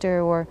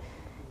minister or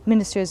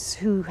ministers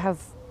who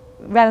have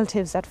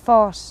relatives that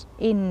fought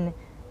in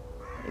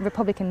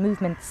Republican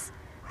movements,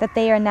 that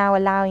they are now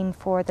allowing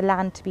for the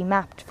land to be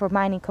mapped for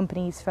mining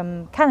companies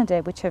from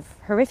Canada, which have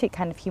horrific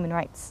kind of human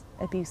rights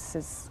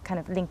abuses kind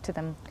of linked to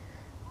them.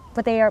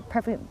 But they are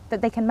perfect,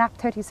 that they can map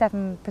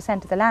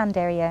 37% of the land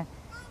area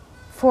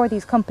for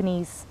these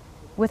companies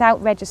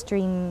without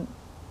registering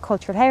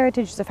cultural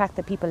heritage, the fact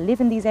that people live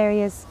in these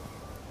areas.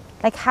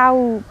 Like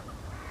how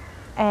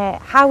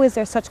is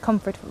there such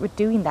comfort with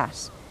doing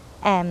that?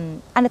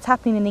 And it's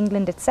happening in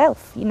England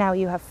itself. Now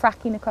you have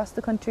fracking across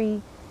the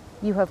country,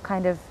 you have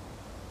kind of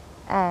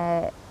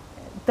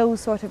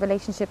those sort of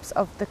relationships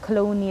of the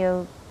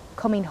colonial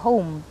coming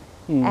home,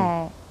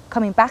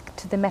 coming back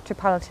to the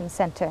metropolitan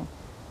centre,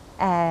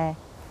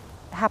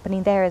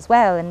 happening there as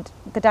well. And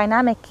the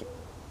dynamic,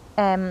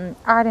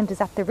 Ireland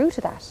is at the root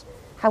of that.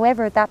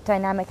 However that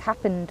dynamic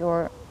happened,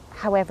 or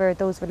however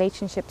those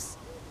relationships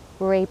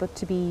were able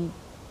to be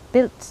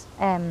built,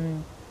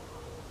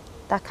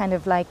 that kind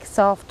of like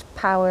soft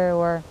power,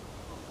 or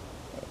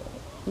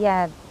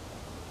that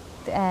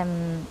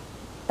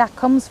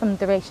comes from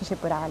the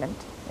relationship with Ireland.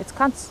 It's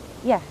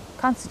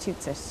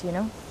constitutes it, you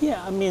know.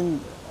 Yeah, I mean,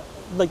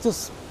 like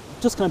just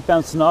kind of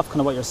bouncing off kind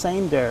of what you're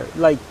saying there.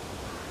 Like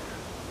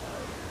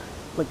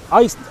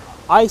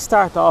I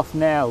start off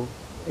now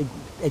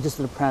just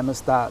with the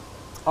premise that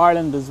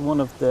Ireland is one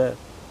of the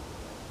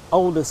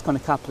oldest kind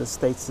of capitalist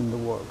states in the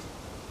world,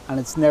 and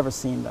it's never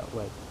seen that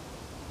way.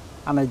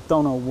 And I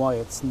don't know why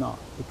it's not,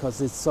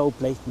 because it so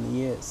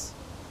blatantly is.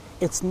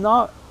 It's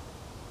not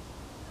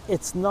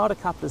a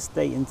capitalist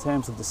state in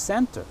terms of the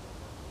centre,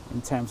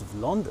 in terms of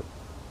London,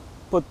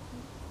 but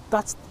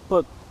that's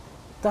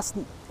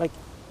like,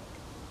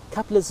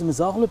 capitalism is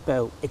all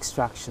about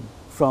extraction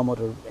from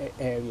other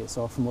areas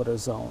or from other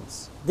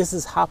zones. This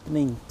is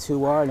happening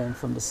to Ireland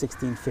from the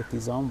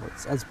 1650s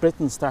onwards. As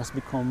Britain starts to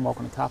become more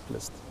kind of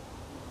capitalist,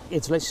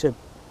 its relationship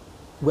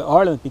with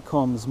Ireland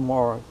becomes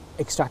more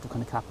extractive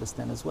kind of capitalist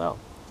then as well.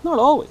 Not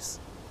always.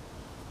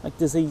 Like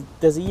there's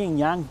a yin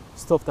yang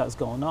stuff that's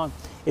going on.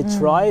 It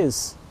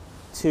tries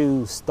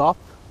to stop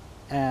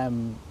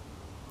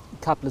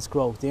capitalist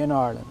growth in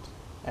Ireland,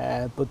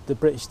 but the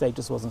British state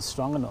just wasn't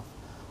strong enough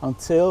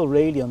until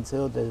the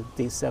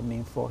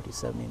 1740s,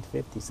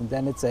 1750s, and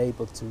then it's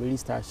able to really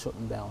start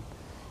shutting down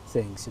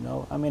things, you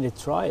know. I mean, it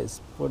tries,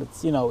 but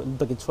it's, you know,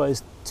 like it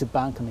tries to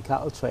bank on the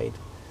cattle trade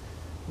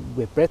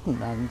with Britain,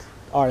 and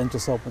Ireland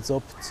just opens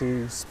up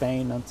to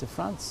Spain and to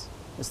France.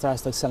 It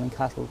starts like selling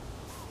cattle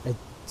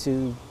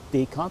to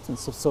the continent,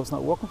 so it's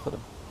not working for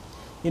them,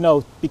 you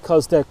know,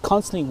 because they're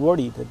constantly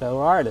worried about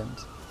Ireland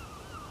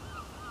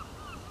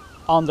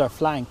on their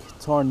flank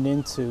turning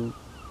into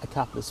a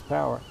capitalist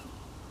power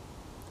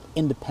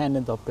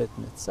independent of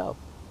Britain itself.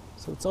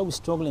 So it's always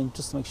struggling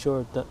just to make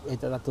sure that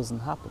that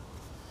doesn't happen.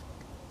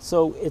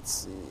 So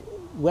it's,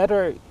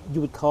 whether you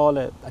would call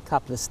it a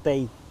capitalist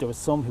state, there are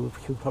some who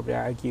would probably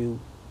argue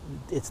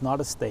it's not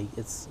a state,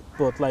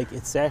 but like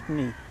it's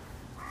certainly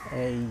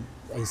a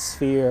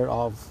sphere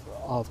of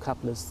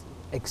capitalist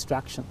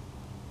extraction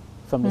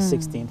from the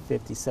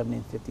 1650s,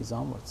 1750s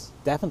onwards,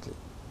 definitely.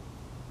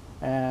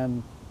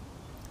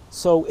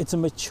 So it's a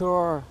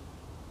mature,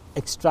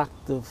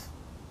 extractive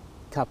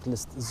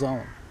capitalist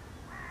zone,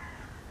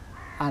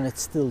 and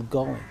it's still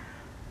going.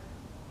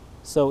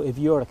 So if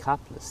you're a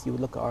capitalist, you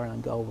would look at Ireland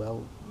and go,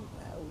 well,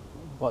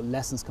 what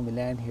lessons can we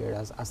learn here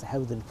as to how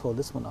did it pull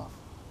this one off,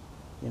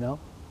 you know?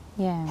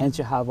 Yeah. Hence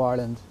you have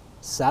Ireland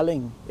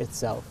selling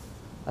itself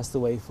as the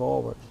way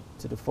forward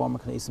to the former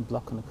kind of Eastern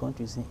Bloc kind of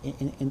countries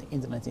in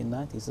the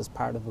 1990s as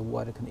part of a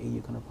wider kind of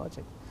EU kind of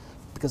project,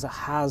 because it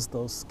has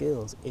those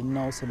skills. It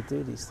knows how to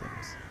do these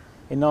things.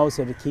 It knows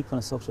how to keep kind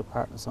of social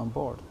partners on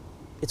board.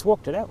 It's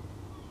worked it out,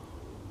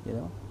 you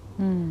know.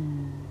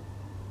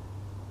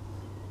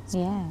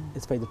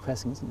 It's very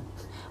depressing, isn't it?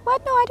 Well,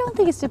 no, I don't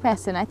think it's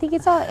depressing. I think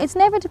it's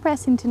never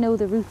depressing to know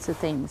the roots of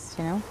things,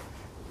 you know,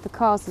 the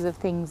causes of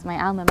things.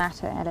 My alma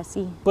mater,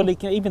 LSE. But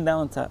like, even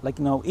down to, like,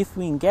 you know, if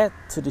we can get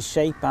to the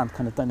shape and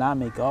kind of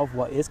dynamic of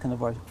what is kind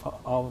of of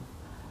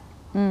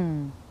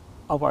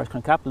Irish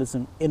kind of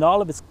capitalism in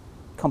all of its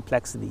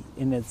complexity,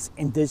 in its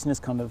indigenous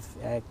kind of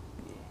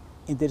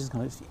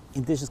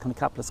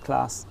capitalist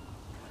class,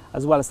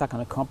 as well as that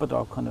kind of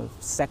Comprador kind of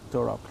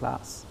sector or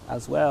class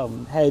as well,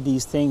 and how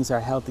these things are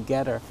held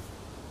together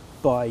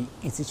by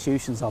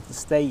institutions of the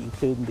state,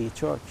 including the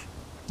church.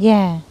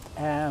 Yeah.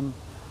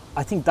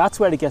 I think that's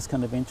where it gets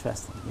kind of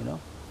interesting, you know.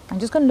 I'm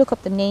just going to look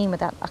up the name of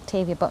that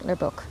Octavia Butler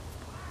book,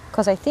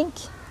 because I think,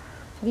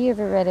 have you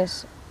ever read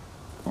it?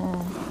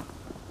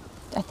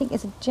 I think,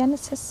 is it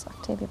Genesis,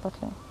 Octavia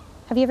Butler?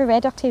 Have you ever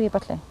read Octavia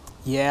Butler?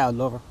 Yeah, I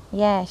love her.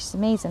 Yeah, she's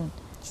amazing.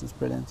 She's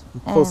brilliant.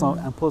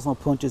 And pulls no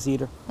punches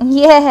either.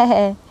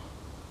 Yeah.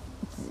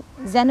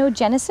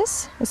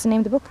 Xenogenesis is the name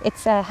of the book.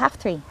 It's half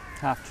three.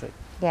 Half three.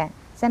 Yeah.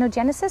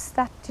 Xenogenesis,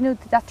 that, do you know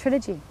that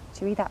trilogy?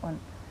 Did you read that one?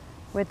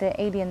 Where the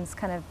aliens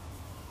kind of...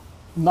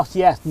 Not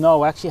yet,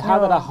 no. I actually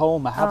have it No. at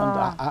home. I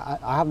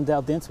haven't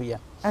delved into it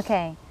yet.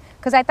 Okay.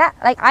 Because like that,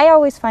 like I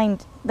always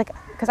find, like,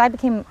 because I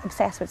became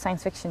obsessed with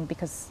science fiction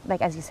because,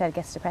 like, as you said, it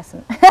gets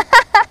depressing.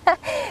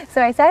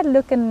 So I started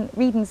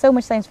reading so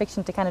much science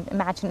fiction to kind of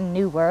imagine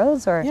new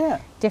worlds or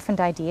different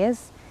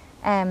ideas.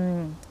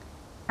 And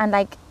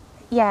like,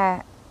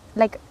 yeah,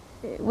 like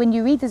when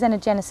you read the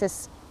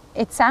Xenogenesis,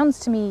 it sounds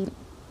to me,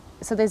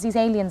 so there's these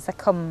aliens that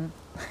come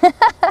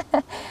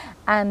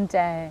and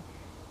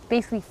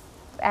basically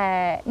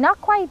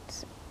not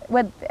quite,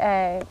 well,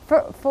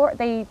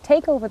 they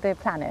take over the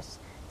planet.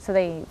 So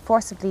they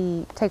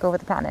forcibly take over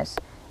the planet.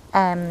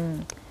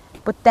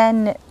 But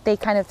then they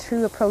kind of,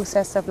 through a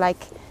process of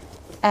like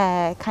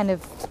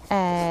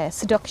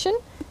seduction,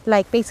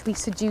 like basically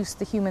seduce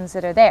the humans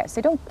that are there. So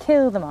they don't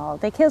kill them all.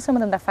 They kill some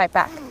of them that fight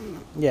back.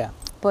 Yeah.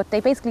 But they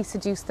basically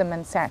seduce them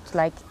and start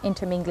like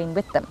intermingling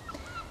with them.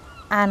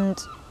 And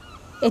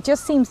it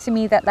just seems to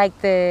me that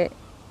like the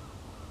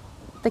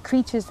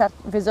creatures that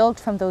result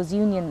from those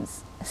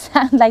unions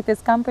sound like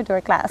this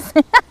Comprador class.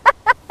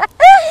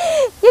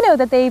 You know,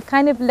 that they've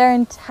kind of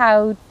learned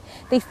how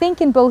they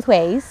think in both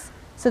ways.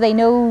 So they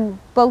know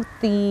both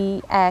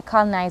the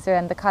colonizer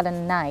and the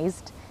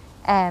colonized.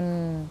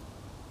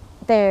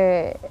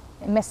 They're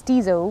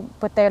mestizo,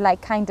 but they're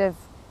like kind of,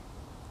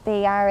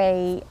 they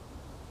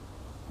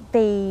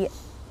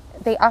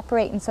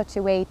operate in such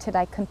a way to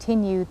like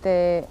continue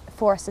the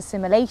forced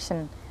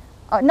assimilation,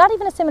 or not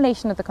even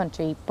assimilation of the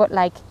country, but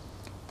like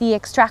the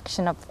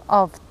extraction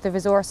of the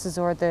resources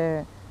or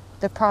the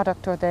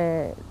product or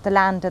the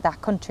land of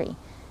that country.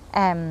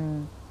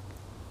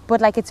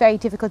 But like it's very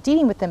difficult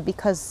dealing with them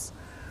because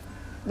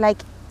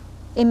like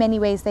in many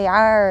ways they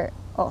are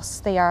us,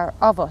 they are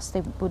of us.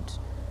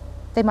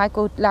 They might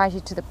go largely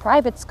to the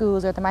private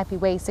schools, or there might be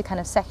ways to kind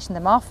of section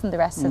them off from the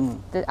rest of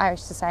the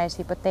Irish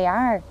society, but they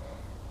are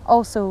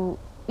also,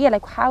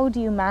 like how do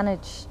you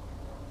manage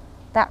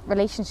that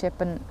relationship?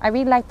 And I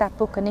really like that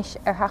book, Anish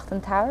Erhacht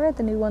Tower,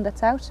 the new one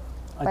that's out.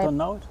 I don't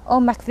know it. Oh,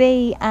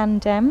 McCabe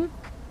and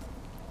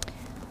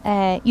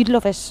you'd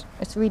love it.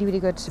 It's really, really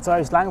good. It's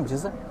Irish language,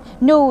 is it?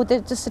 No,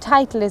 just the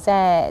title is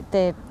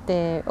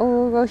the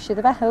Oh Russia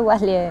the Baho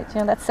Walia. Do you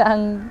know that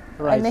song?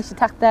 Right. I should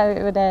talk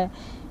that with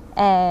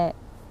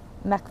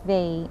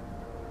McCabe.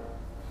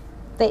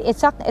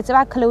 It's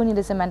about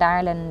colonialism and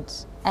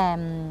Ireland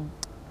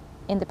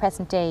in the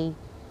present day,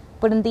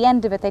 but in the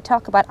end of it, they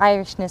talk about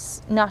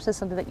Irishness not as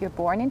something that you're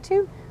born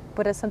into,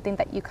 but as something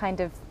that you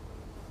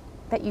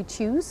that you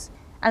choose,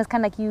 and it's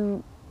kind of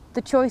like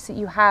the choice that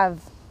you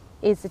have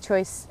is the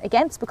choice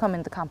against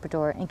becoming the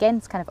Comprador,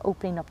 against kind of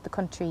opening up the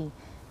country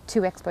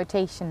to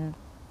exploitation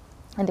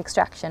and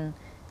extraction.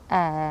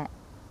 But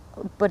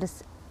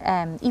it's,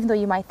 even though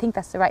you might think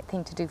that's the right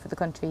thing to do for the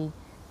country,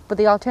 but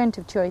the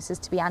alternative choice is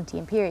to be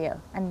anti-imperial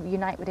and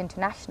unite with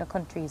international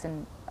countries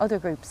and other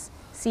groups.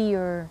 See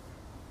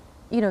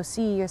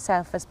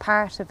yourself as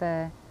part of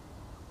a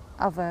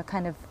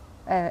kind of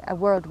a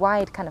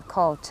worldwide kind of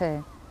call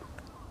to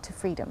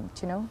freedom.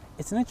 Do you know?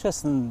 It's an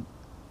interesting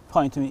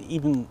point. I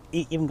mean,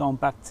 even going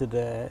back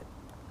to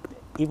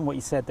even what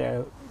you said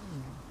there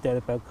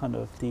about kind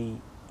of the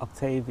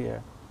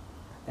Octavia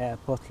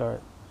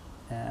Butler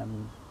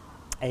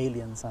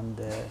aliens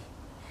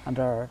and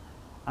our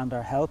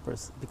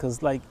helpers,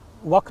 because like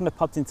what kind of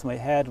popped into my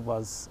head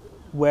was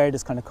where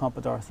this kind of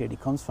Comprador theory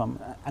comes from,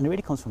 and it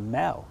really comes from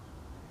Mao.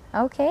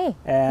 Okay.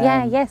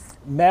 Yes.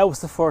 Mao was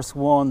the first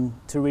one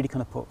to really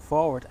kind of put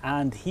forward,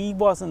 and he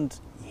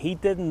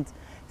didn't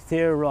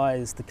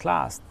theorize the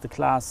class. The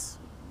class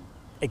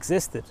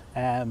existed.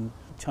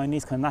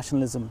 Chinese kind of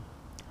nationalism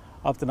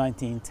of the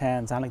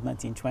 1910s and like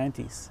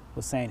 1920s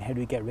was saying, how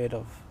do we get rid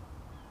of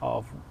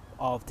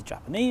the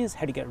Japanese?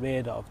 How do you get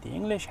rid of the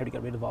English? How do you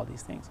get rid of all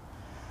these things?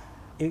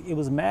 It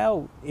was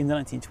Mao in the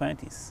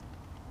 1920s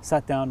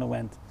sat down and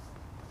went,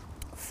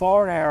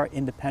 for our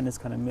independence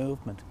kind of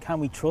movement, can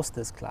we trust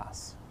this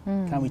class?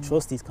 Can we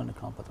trust these kind of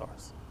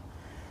Compradors?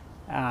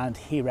 And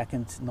he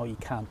reckoned, no, you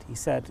can't. He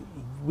said,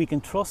 we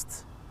can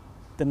trust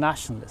the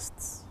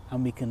nationalists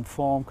and we can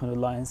form kind of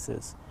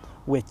alliances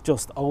with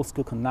just old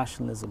school kind of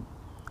nationalism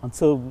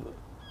until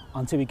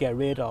we get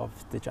rid of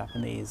the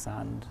Japanese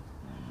and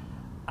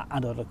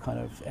other kind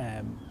of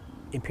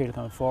imperial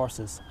kind of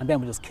forces, and then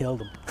we just kill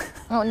them.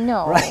 Oh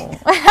no. Right?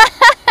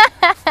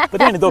 But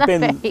they ended up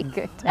in. Very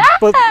good.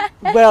 But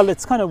well,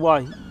 it's kind of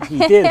what he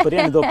did. But they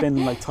ended up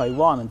in like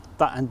Taiwan,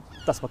 and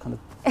that's what kind of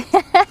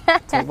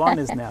Taiwan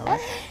is now,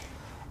 right?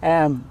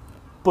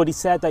 But he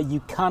said that you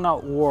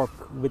cannot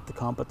work with the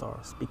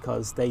Compradors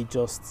because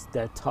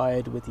they're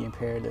tied with the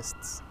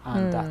imperialists,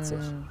 and that's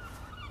it.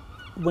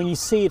 When you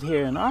see it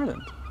here in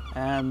Ireland,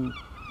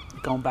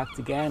 going back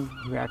again,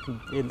 we're at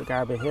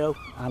Garba Hill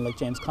and like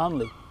James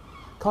Connolly.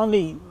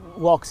 Connolly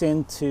walks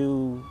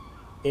into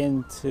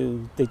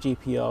the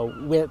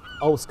GPO with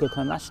old school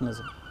kind of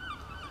nationalism.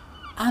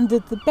 And the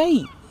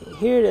debate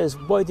here is,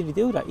 why did he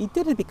do that? He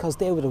did it because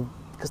they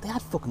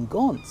had fucking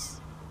guns.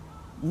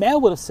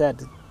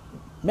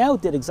 Mao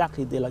did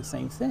exactly the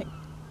same thing.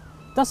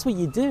 That's what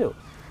you do.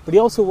 But he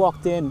also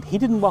he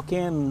didn't walk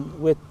in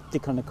with the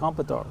kind of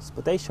Compradors,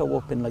 but they show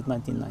up in like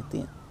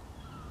 1919.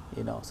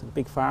 So the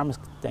big farmers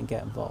then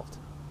get involved.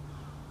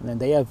 And then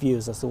they have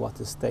views as to what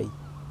the state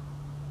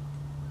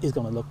is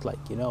going to look like,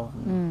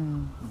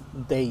 And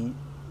they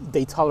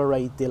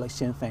tolerate the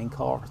Sinn Féin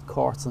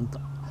courts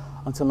until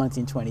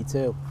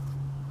 1922.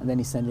 And then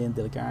he sent in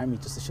the army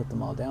just to shut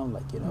them all down,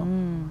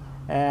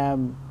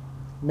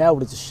 Mao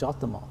would have just shot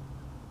them all.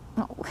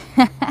 Oh.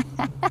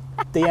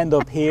 They end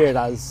up here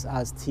as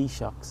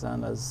Taoiseachs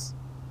and as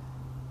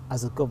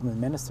government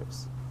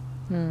ministers.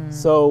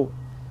 So,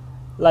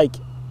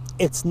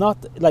 it's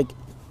not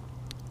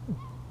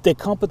the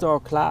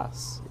Comprador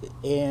class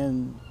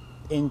in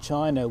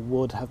China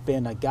would have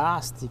been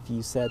aghast if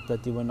you said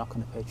that they were not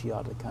kind of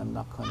patriotic and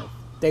not kind of,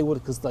 they would,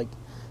 because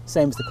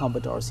same as the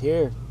Compradors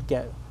here,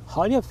 get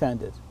highly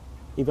offended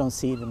if you don't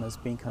see them as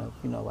being kind of,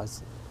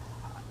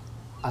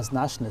 as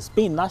nationalists.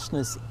 Being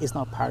nationalist is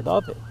not part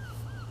of it.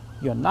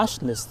 You're a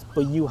nationalist,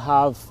 but you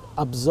have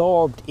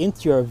absorbed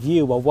into your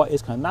view of what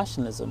is kind of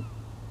nationalism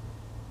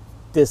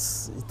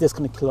this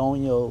kind of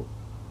colonial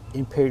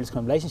imperialist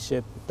kind of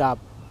relationship that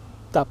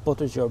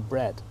butters your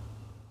bread.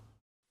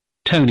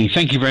 Tony,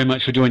 thank you very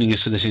much for joining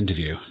us for this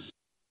interview.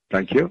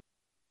 Thank you.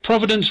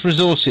 Providence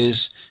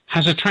Resources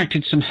has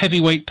attracted some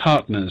heavyweight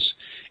partners,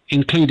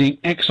 including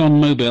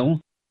ExxonMobil,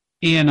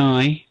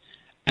 ENI,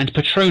 and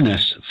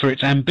Petronas for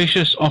its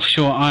ambitious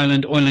offshore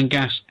island oil and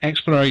gas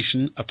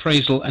exploration,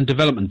 appraisal and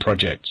development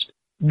projects.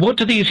 What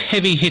do these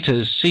heavy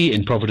hitters see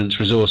in Providence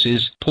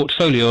Resources'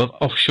 portfolio of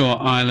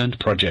offshore island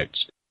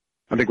projects?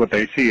 I think what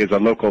they see is a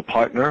local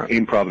partner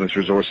in Providence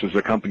Resources,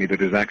 a company that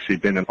has actually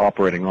been an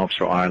operating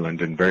offshore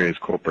island in various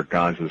corporate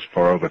guises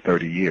for over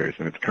 30 years,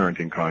 and its current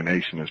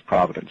incarnation is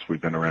Providence.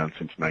 We've been around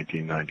since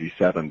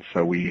 1997,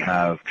 so we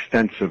have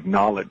extensive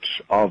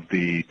knowledge of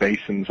the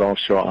basins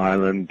offshore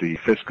island, the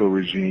fiscal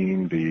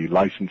regime, the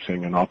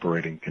licensing and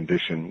operating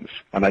conditions,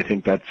 and I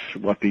think that's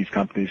what these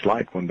companies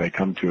like. When they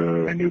come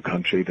to a new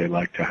country, they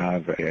like to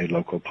have a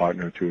local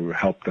partner to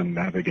help them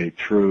navigate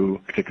through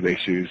particular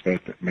issues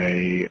that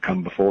may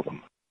come before them.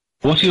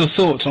 What are your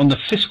thoughts on the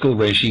fiscal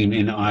regime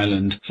in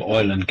Ireland for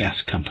oil and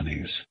gas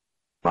companies?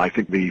 I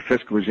think the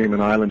fiscal regime in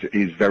Ireland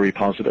is very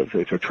positive.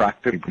 It's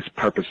attractive. It was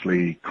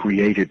purposely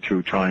created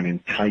to try and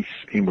entice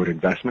inward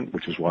investment,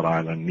 which is what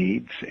Ireland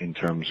needs in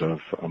terms of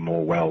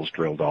more wells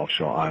drilled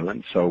offshore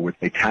Ireland. So with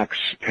a tax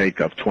take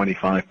of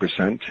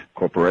 25%,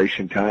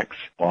 corporation tax,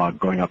 or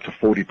going up to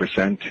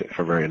 40%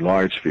 for very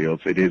large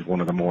fields, it is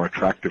one of the more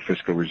attractive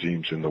fiscal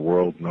regimes in the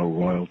world, no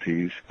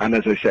royalties. And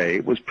as I say,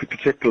 it was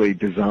particularly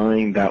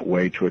designed that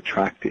way to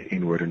attract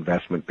inward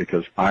investment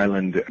because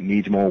Ireland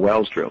needs more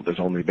wells drilled. There's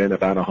only been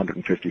about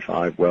 155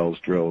 wells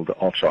drilled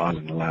offshore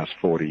Ireland in the last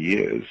 40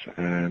 years.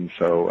 And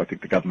so I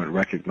think the government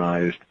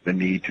recognized the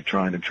need to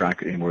try and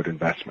attract inward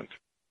investment.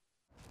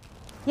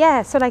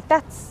 Yeah, so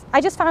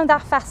I just found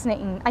that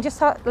fascinating. I just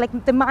thought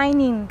the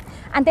mining,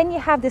 and then you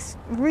have this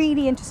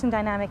really interesting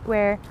dynamic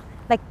where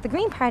the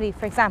Green Party,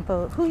 for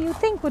example, who you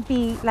think would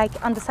be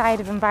on the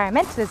side of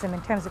environmentalism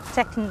in terms of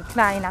protecting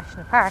Canary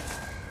National Park,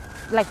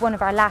 one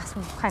of our last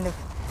kind of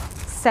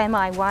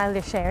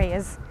semi-wildish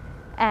areas,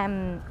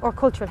 or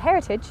cultural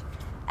heritage,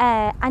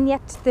 and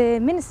yet the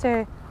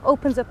minister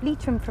opens up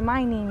Leitrim for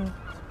mining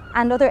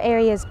and other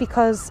areas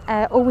because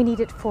we need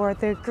it for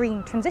the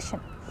green transition.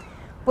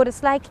 But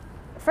it's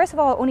first of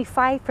all, only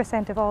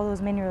 5% of all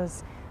those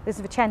minerals, this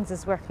is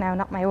Vicenza's work now,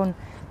 not my own,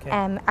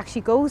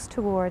 actually goes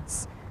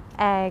towards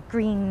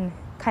green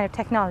kind of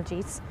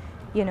technologies,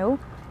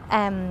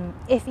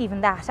 if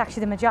even that.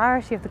 Actually, the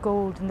majority of the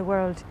gold in the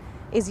world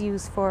is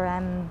used for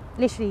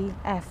literally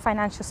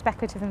financial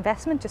speculative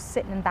investment, just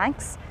sitting in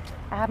banks.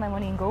 I have my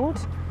money in gold.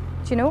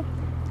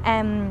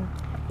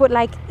 But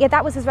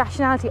that was his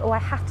rationality. I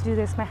have to do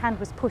this. My hand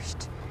was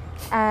pushed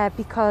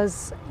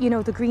because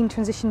the green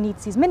transition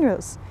needs these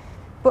minerals.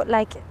 But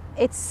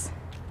it's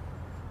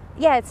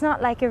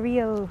not a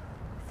real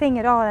thing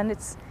at all, and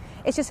it's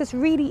just this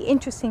really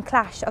interesting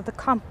clash of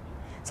the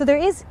So there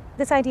is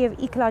this idea of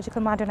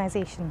ecological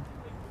modernization,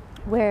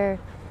 where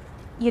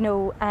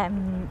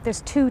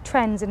there's two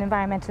trends in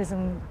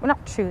environmentalism. Well,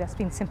 not true. That's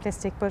being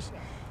simplistic, but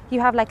you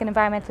have an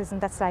environmentalism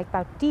that's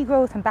about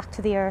degrowth and back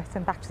to the earth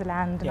and back to the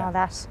land and all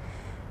that.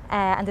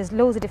 And there's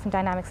loads of different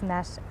dynamics in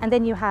that. And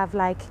then you have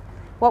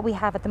what we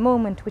have at the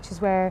moment, which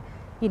is where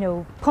you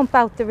know, pump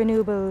out the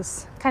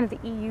renewables, kind of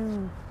the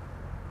EU,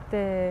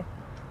 the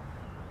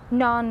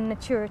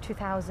non-Natura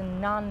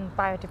 2000,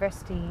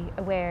 non-biodiversity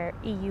aware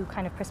EU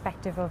kind of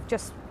perspective of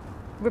just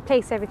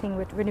replace everything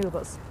with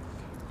renewables.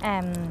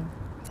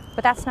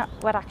 But that's not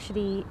what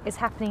actually is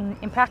happening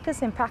in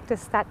practice. In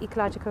practice, that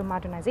ecological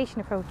modernisation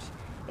approach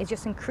is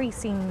just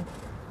increasing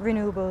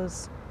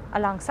renewables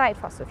alongside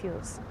fossil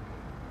fuels.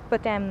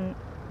 But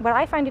what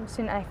I find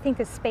interesting, and I think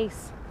there's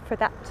space for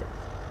that,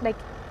 like,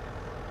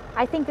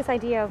 I think this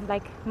idea of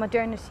like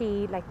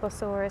modernity, like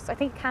Bossaurus, I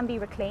think it can be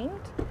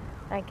reclaimed.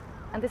 Like,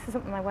 and this is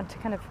something I want to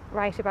kind of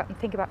write about and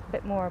think about a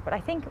bit more. But I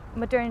think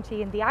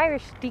modernity in the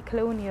Irish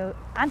decolonial,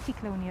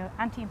 anti-colonial,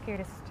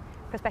 anti-imperialist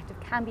perspective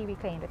can be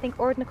reclaimed. I think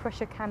Ordna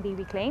Crusher can be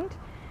reclaimed,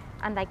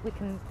 and like we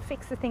can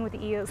fix the thing with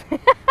the eels,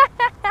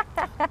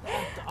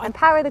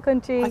 empower the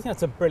country. I think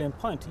that's a brilliant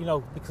point. You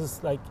know,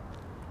 because like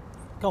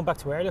going back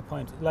to our earlier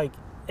point, like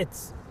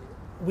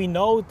we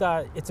know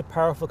that it's a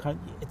powerful kind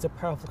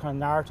of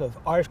narrative,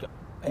 Irish. Like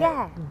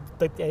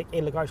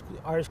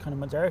Irish kind of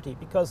modernity,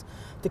 because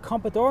the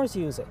Compradors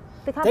use it.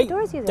 The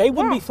Compradors use it. They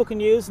wouldn't be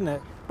fucking using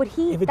it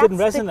if it didn't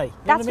resonate.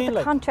 That's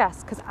the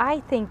contrast, because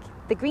I think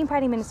the Green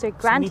Party minister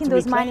granting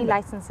those mining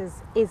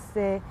licenses is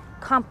the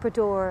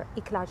Comprador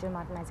ecological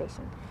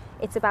modernisation.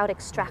 It's about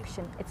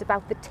extraction. It's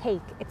about the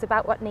take. It's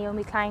about what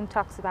Naomi Klein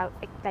talks about,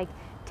 like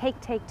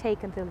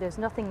take until there's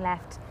nothing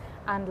left,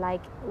 and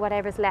like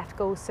whatever's left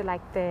goes to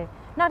like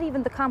not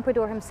even the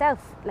Comprador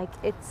himself. Like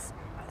it's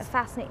a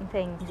fascinating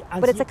thing,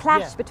 but it's a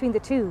clash between the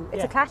two.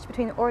 It's a clash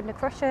between Ordna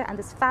Crusher and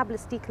this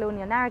fabulous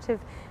decolonial narrative,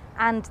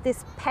 and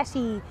this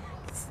petty,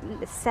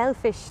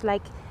 selfish,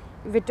 like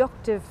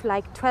reductive,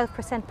 like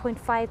 12%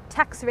 0.5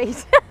 tax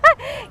rate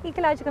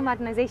ecological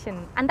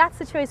modernisation. And that's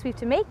the choice we have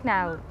to make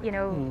now, you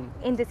know,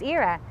 in this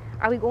era.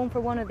 Are we going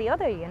for one or the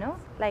other, you know?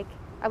 Like,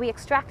 are we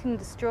extracting and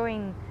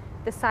destroying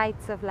the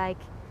sites of like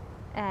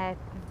the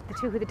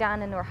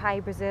Tuhudadannan or High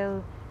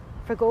Brazil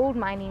for gold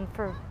mining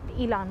for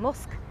Elon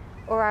Musk?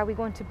 Or are we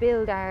going to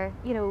build our,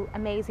 you know,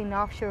 amazing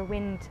offshore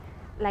wind,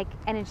 like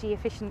energy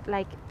efficient,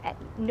 like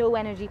no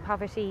energy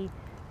poverty,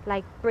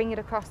 like bring it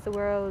across the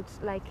world,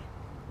 like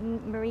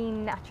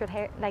marine natural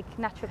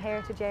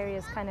heritage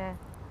areas kind of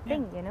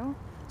thing, you know?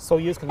 So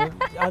you can,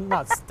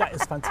 that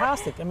is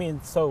fantastic. I mean,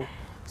 so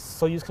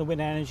you can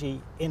win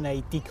energy in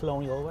a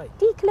decolonial way.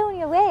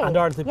 Decolonial way. In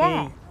order to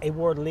be a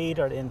world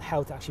leader in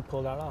how to actually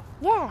pull that off.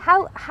 Yeah,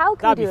 how can we do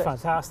it? That'd be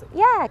fantastic.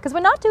 Yeah, because we're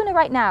not doing it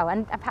right now,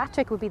 and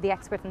Patrick would be the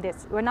expert in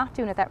this. We're not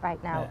doing it that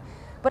right now. Yeah.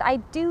 But I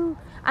do,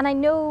 and I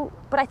know,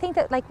 but I think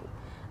that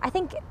I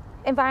think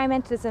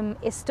environmentalism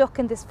is stuck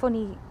in this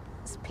funny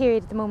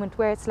period at the moment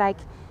where it's like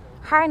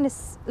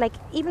harness, like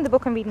even the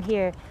book I'm reading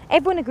here,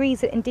 everyone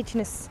agrees that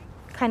Indigenous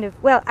kind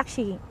of, well,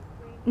 actually,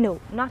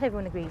 no, not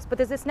everyone agrees, but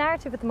there's this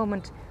narrative at the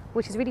moment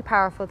which is really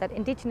powerful, that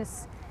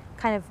Indigenous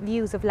kind of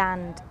views of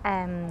land,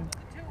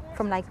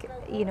 from like,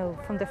 you know,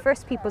 from the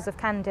first peoples of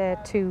Canada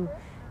to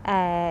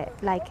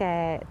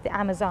the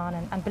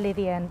Amazon and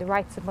Bolivia and the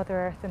rights of Mother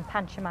Earth and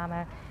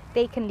Pachamama,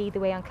 they can lead the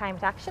way on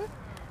climate action.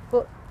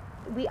 But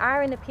we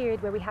are in a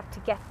period where we have to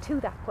get to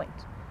that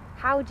point.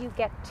 How do you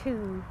get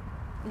to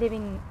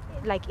living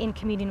like in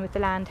communion with the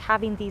land,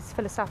 having these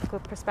philosophical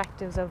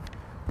perspectives of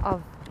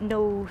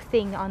no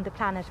thing on the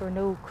planet or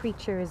no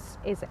creature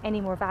is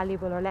any more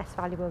valuable or less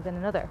valuable than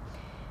another?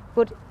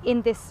 But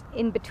in this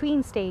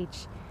in-between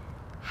stage,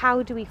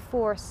 how do we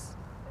force,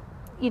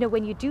 you know,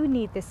 when you do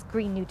need this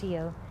Green New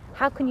Deal,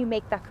 how can you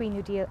make that Green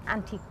New Deal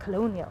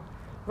anti-colonial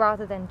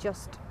rather than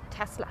just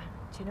Tesla,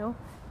 do you know?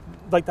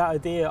 Like that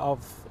idea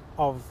of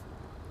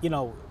you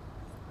know,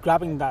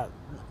 grabbing that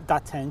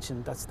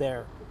tension that's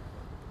there,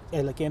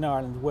 like in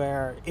Ireland,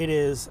 where it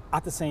is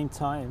at the same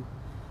time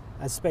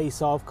a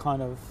space of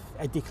kind of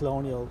a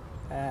decolonial,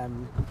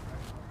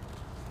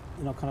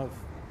 you know, kind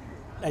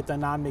of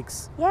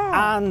dynamics,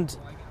 and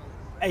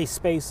a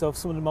space of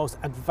some of the most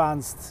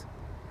advanced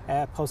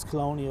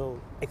post-colonial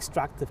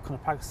extractive kind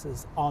of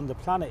practices on the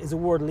planet, is a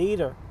world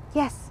leader.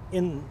 Yes.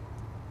 In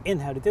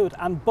how to do it,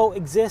 and both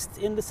exist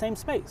in the same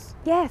space.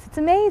 Yes, it's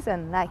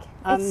amazing. Like,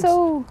 it's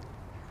so.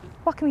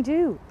 What can we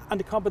do? And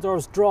the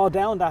Compradors draw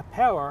down that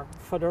power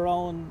for their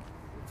own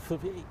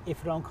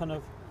kind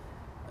of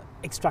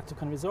extractive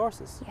kind of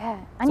resources. Yeah,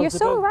 and so you're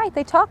so right.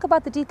 They talk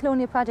about the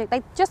decolonial project,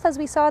 like just as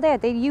we saw there.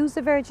 They use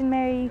the Virgin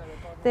Mary,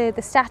 the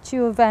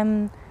statue of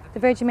the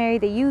Virgin Mary.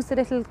 They use the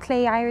little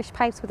clay Irish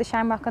pipes with the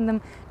shamrock on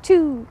them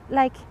to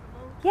like,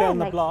 Ben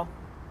the Blah.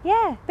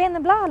 Yeah, Ben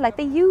the Blah. Like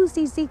they use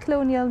these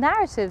decolonial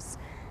narratives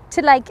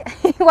to like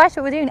watch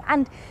what we're doing.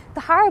 And the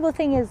horrible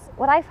thing is,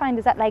 what I find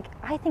is that like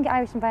I think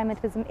Irish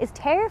environmentalism is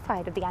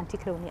terrified of the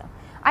anti-colonial.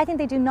 I think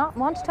they do not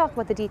want to talk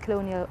about the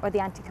decolonial or the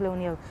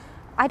anti-colonial.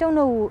 I don't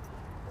know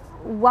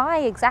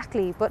why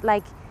exactly, but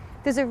like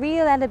there's a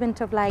real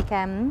element of like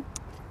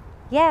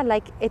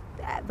like it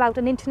about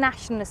an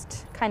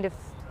internationalist kind of,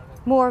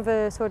 more of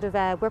a sort of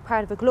we're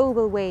part of a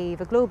global wave,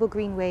 a global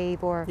green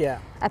wave, or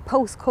a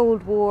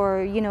post-Cold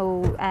War, you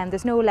know,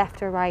 there's no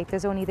left or right,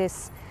 there's only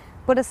this.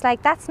 But it's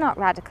like, that's not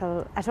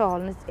radical at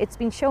all, and it's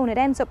been shown it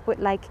ends up with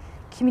like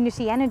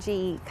community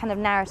energy kind of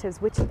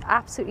narratives, which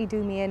absolutely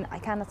do me in. I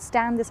cannot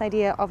stand this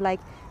idea of like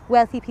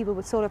wealthy people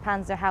with solar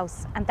panels in their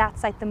house, and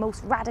that's like the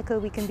most radical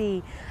we can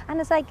be. And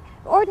it's like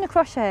Ordna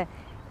Crusha,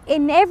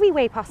 in every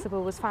way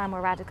possible, was far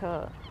more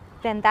radical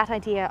than that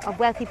idea of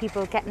wealthy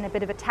people getting a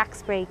bit of a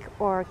tax break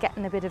or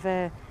getting a bit of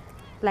a,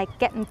 like,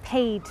 getting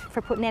paid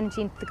for putting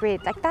energy into the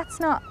grid. Like, that's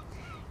not,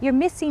 you're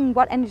missing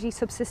what energy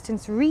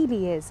subsistence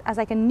really is, as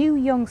like a new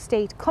young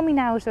state coming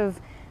out of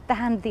the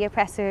hand of the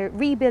oppressor,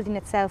 rebuilding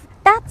itself.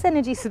 That's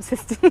energy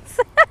subsistence.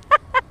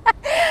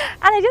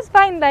 And I just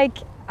find like,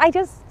 I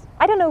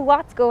don't know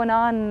what's going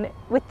on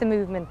with the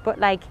movement, but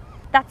like,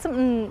 that's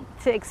something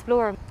to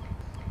explore.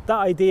 That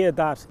idea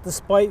that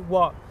despite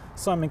what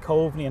Simon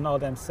Coveney and all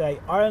them say,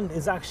 Ireland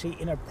is actually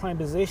in a prime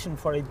position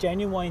for a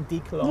genuine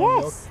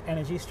decolonial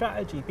energy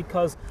strategy,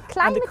 because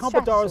Climate the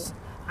Compradors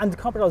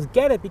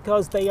get it,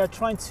 because they are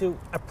trying to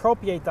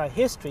appropriate that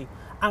history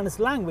and its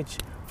language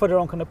for their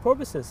own kind of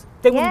purposes.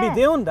 They wouldn't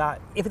be doing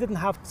that if it didn't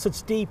have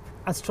such deep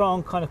and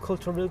strong kind of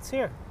cultural roots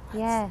here.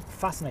 Yeah. It's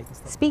fascinating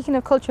stuff. Speaking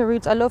of cultural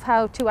roots, I love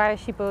how two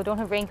Irish people don't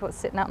have raincoats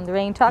sitting out in the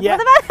rain talking about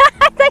the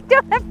fact they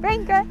don't have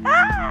raincoats.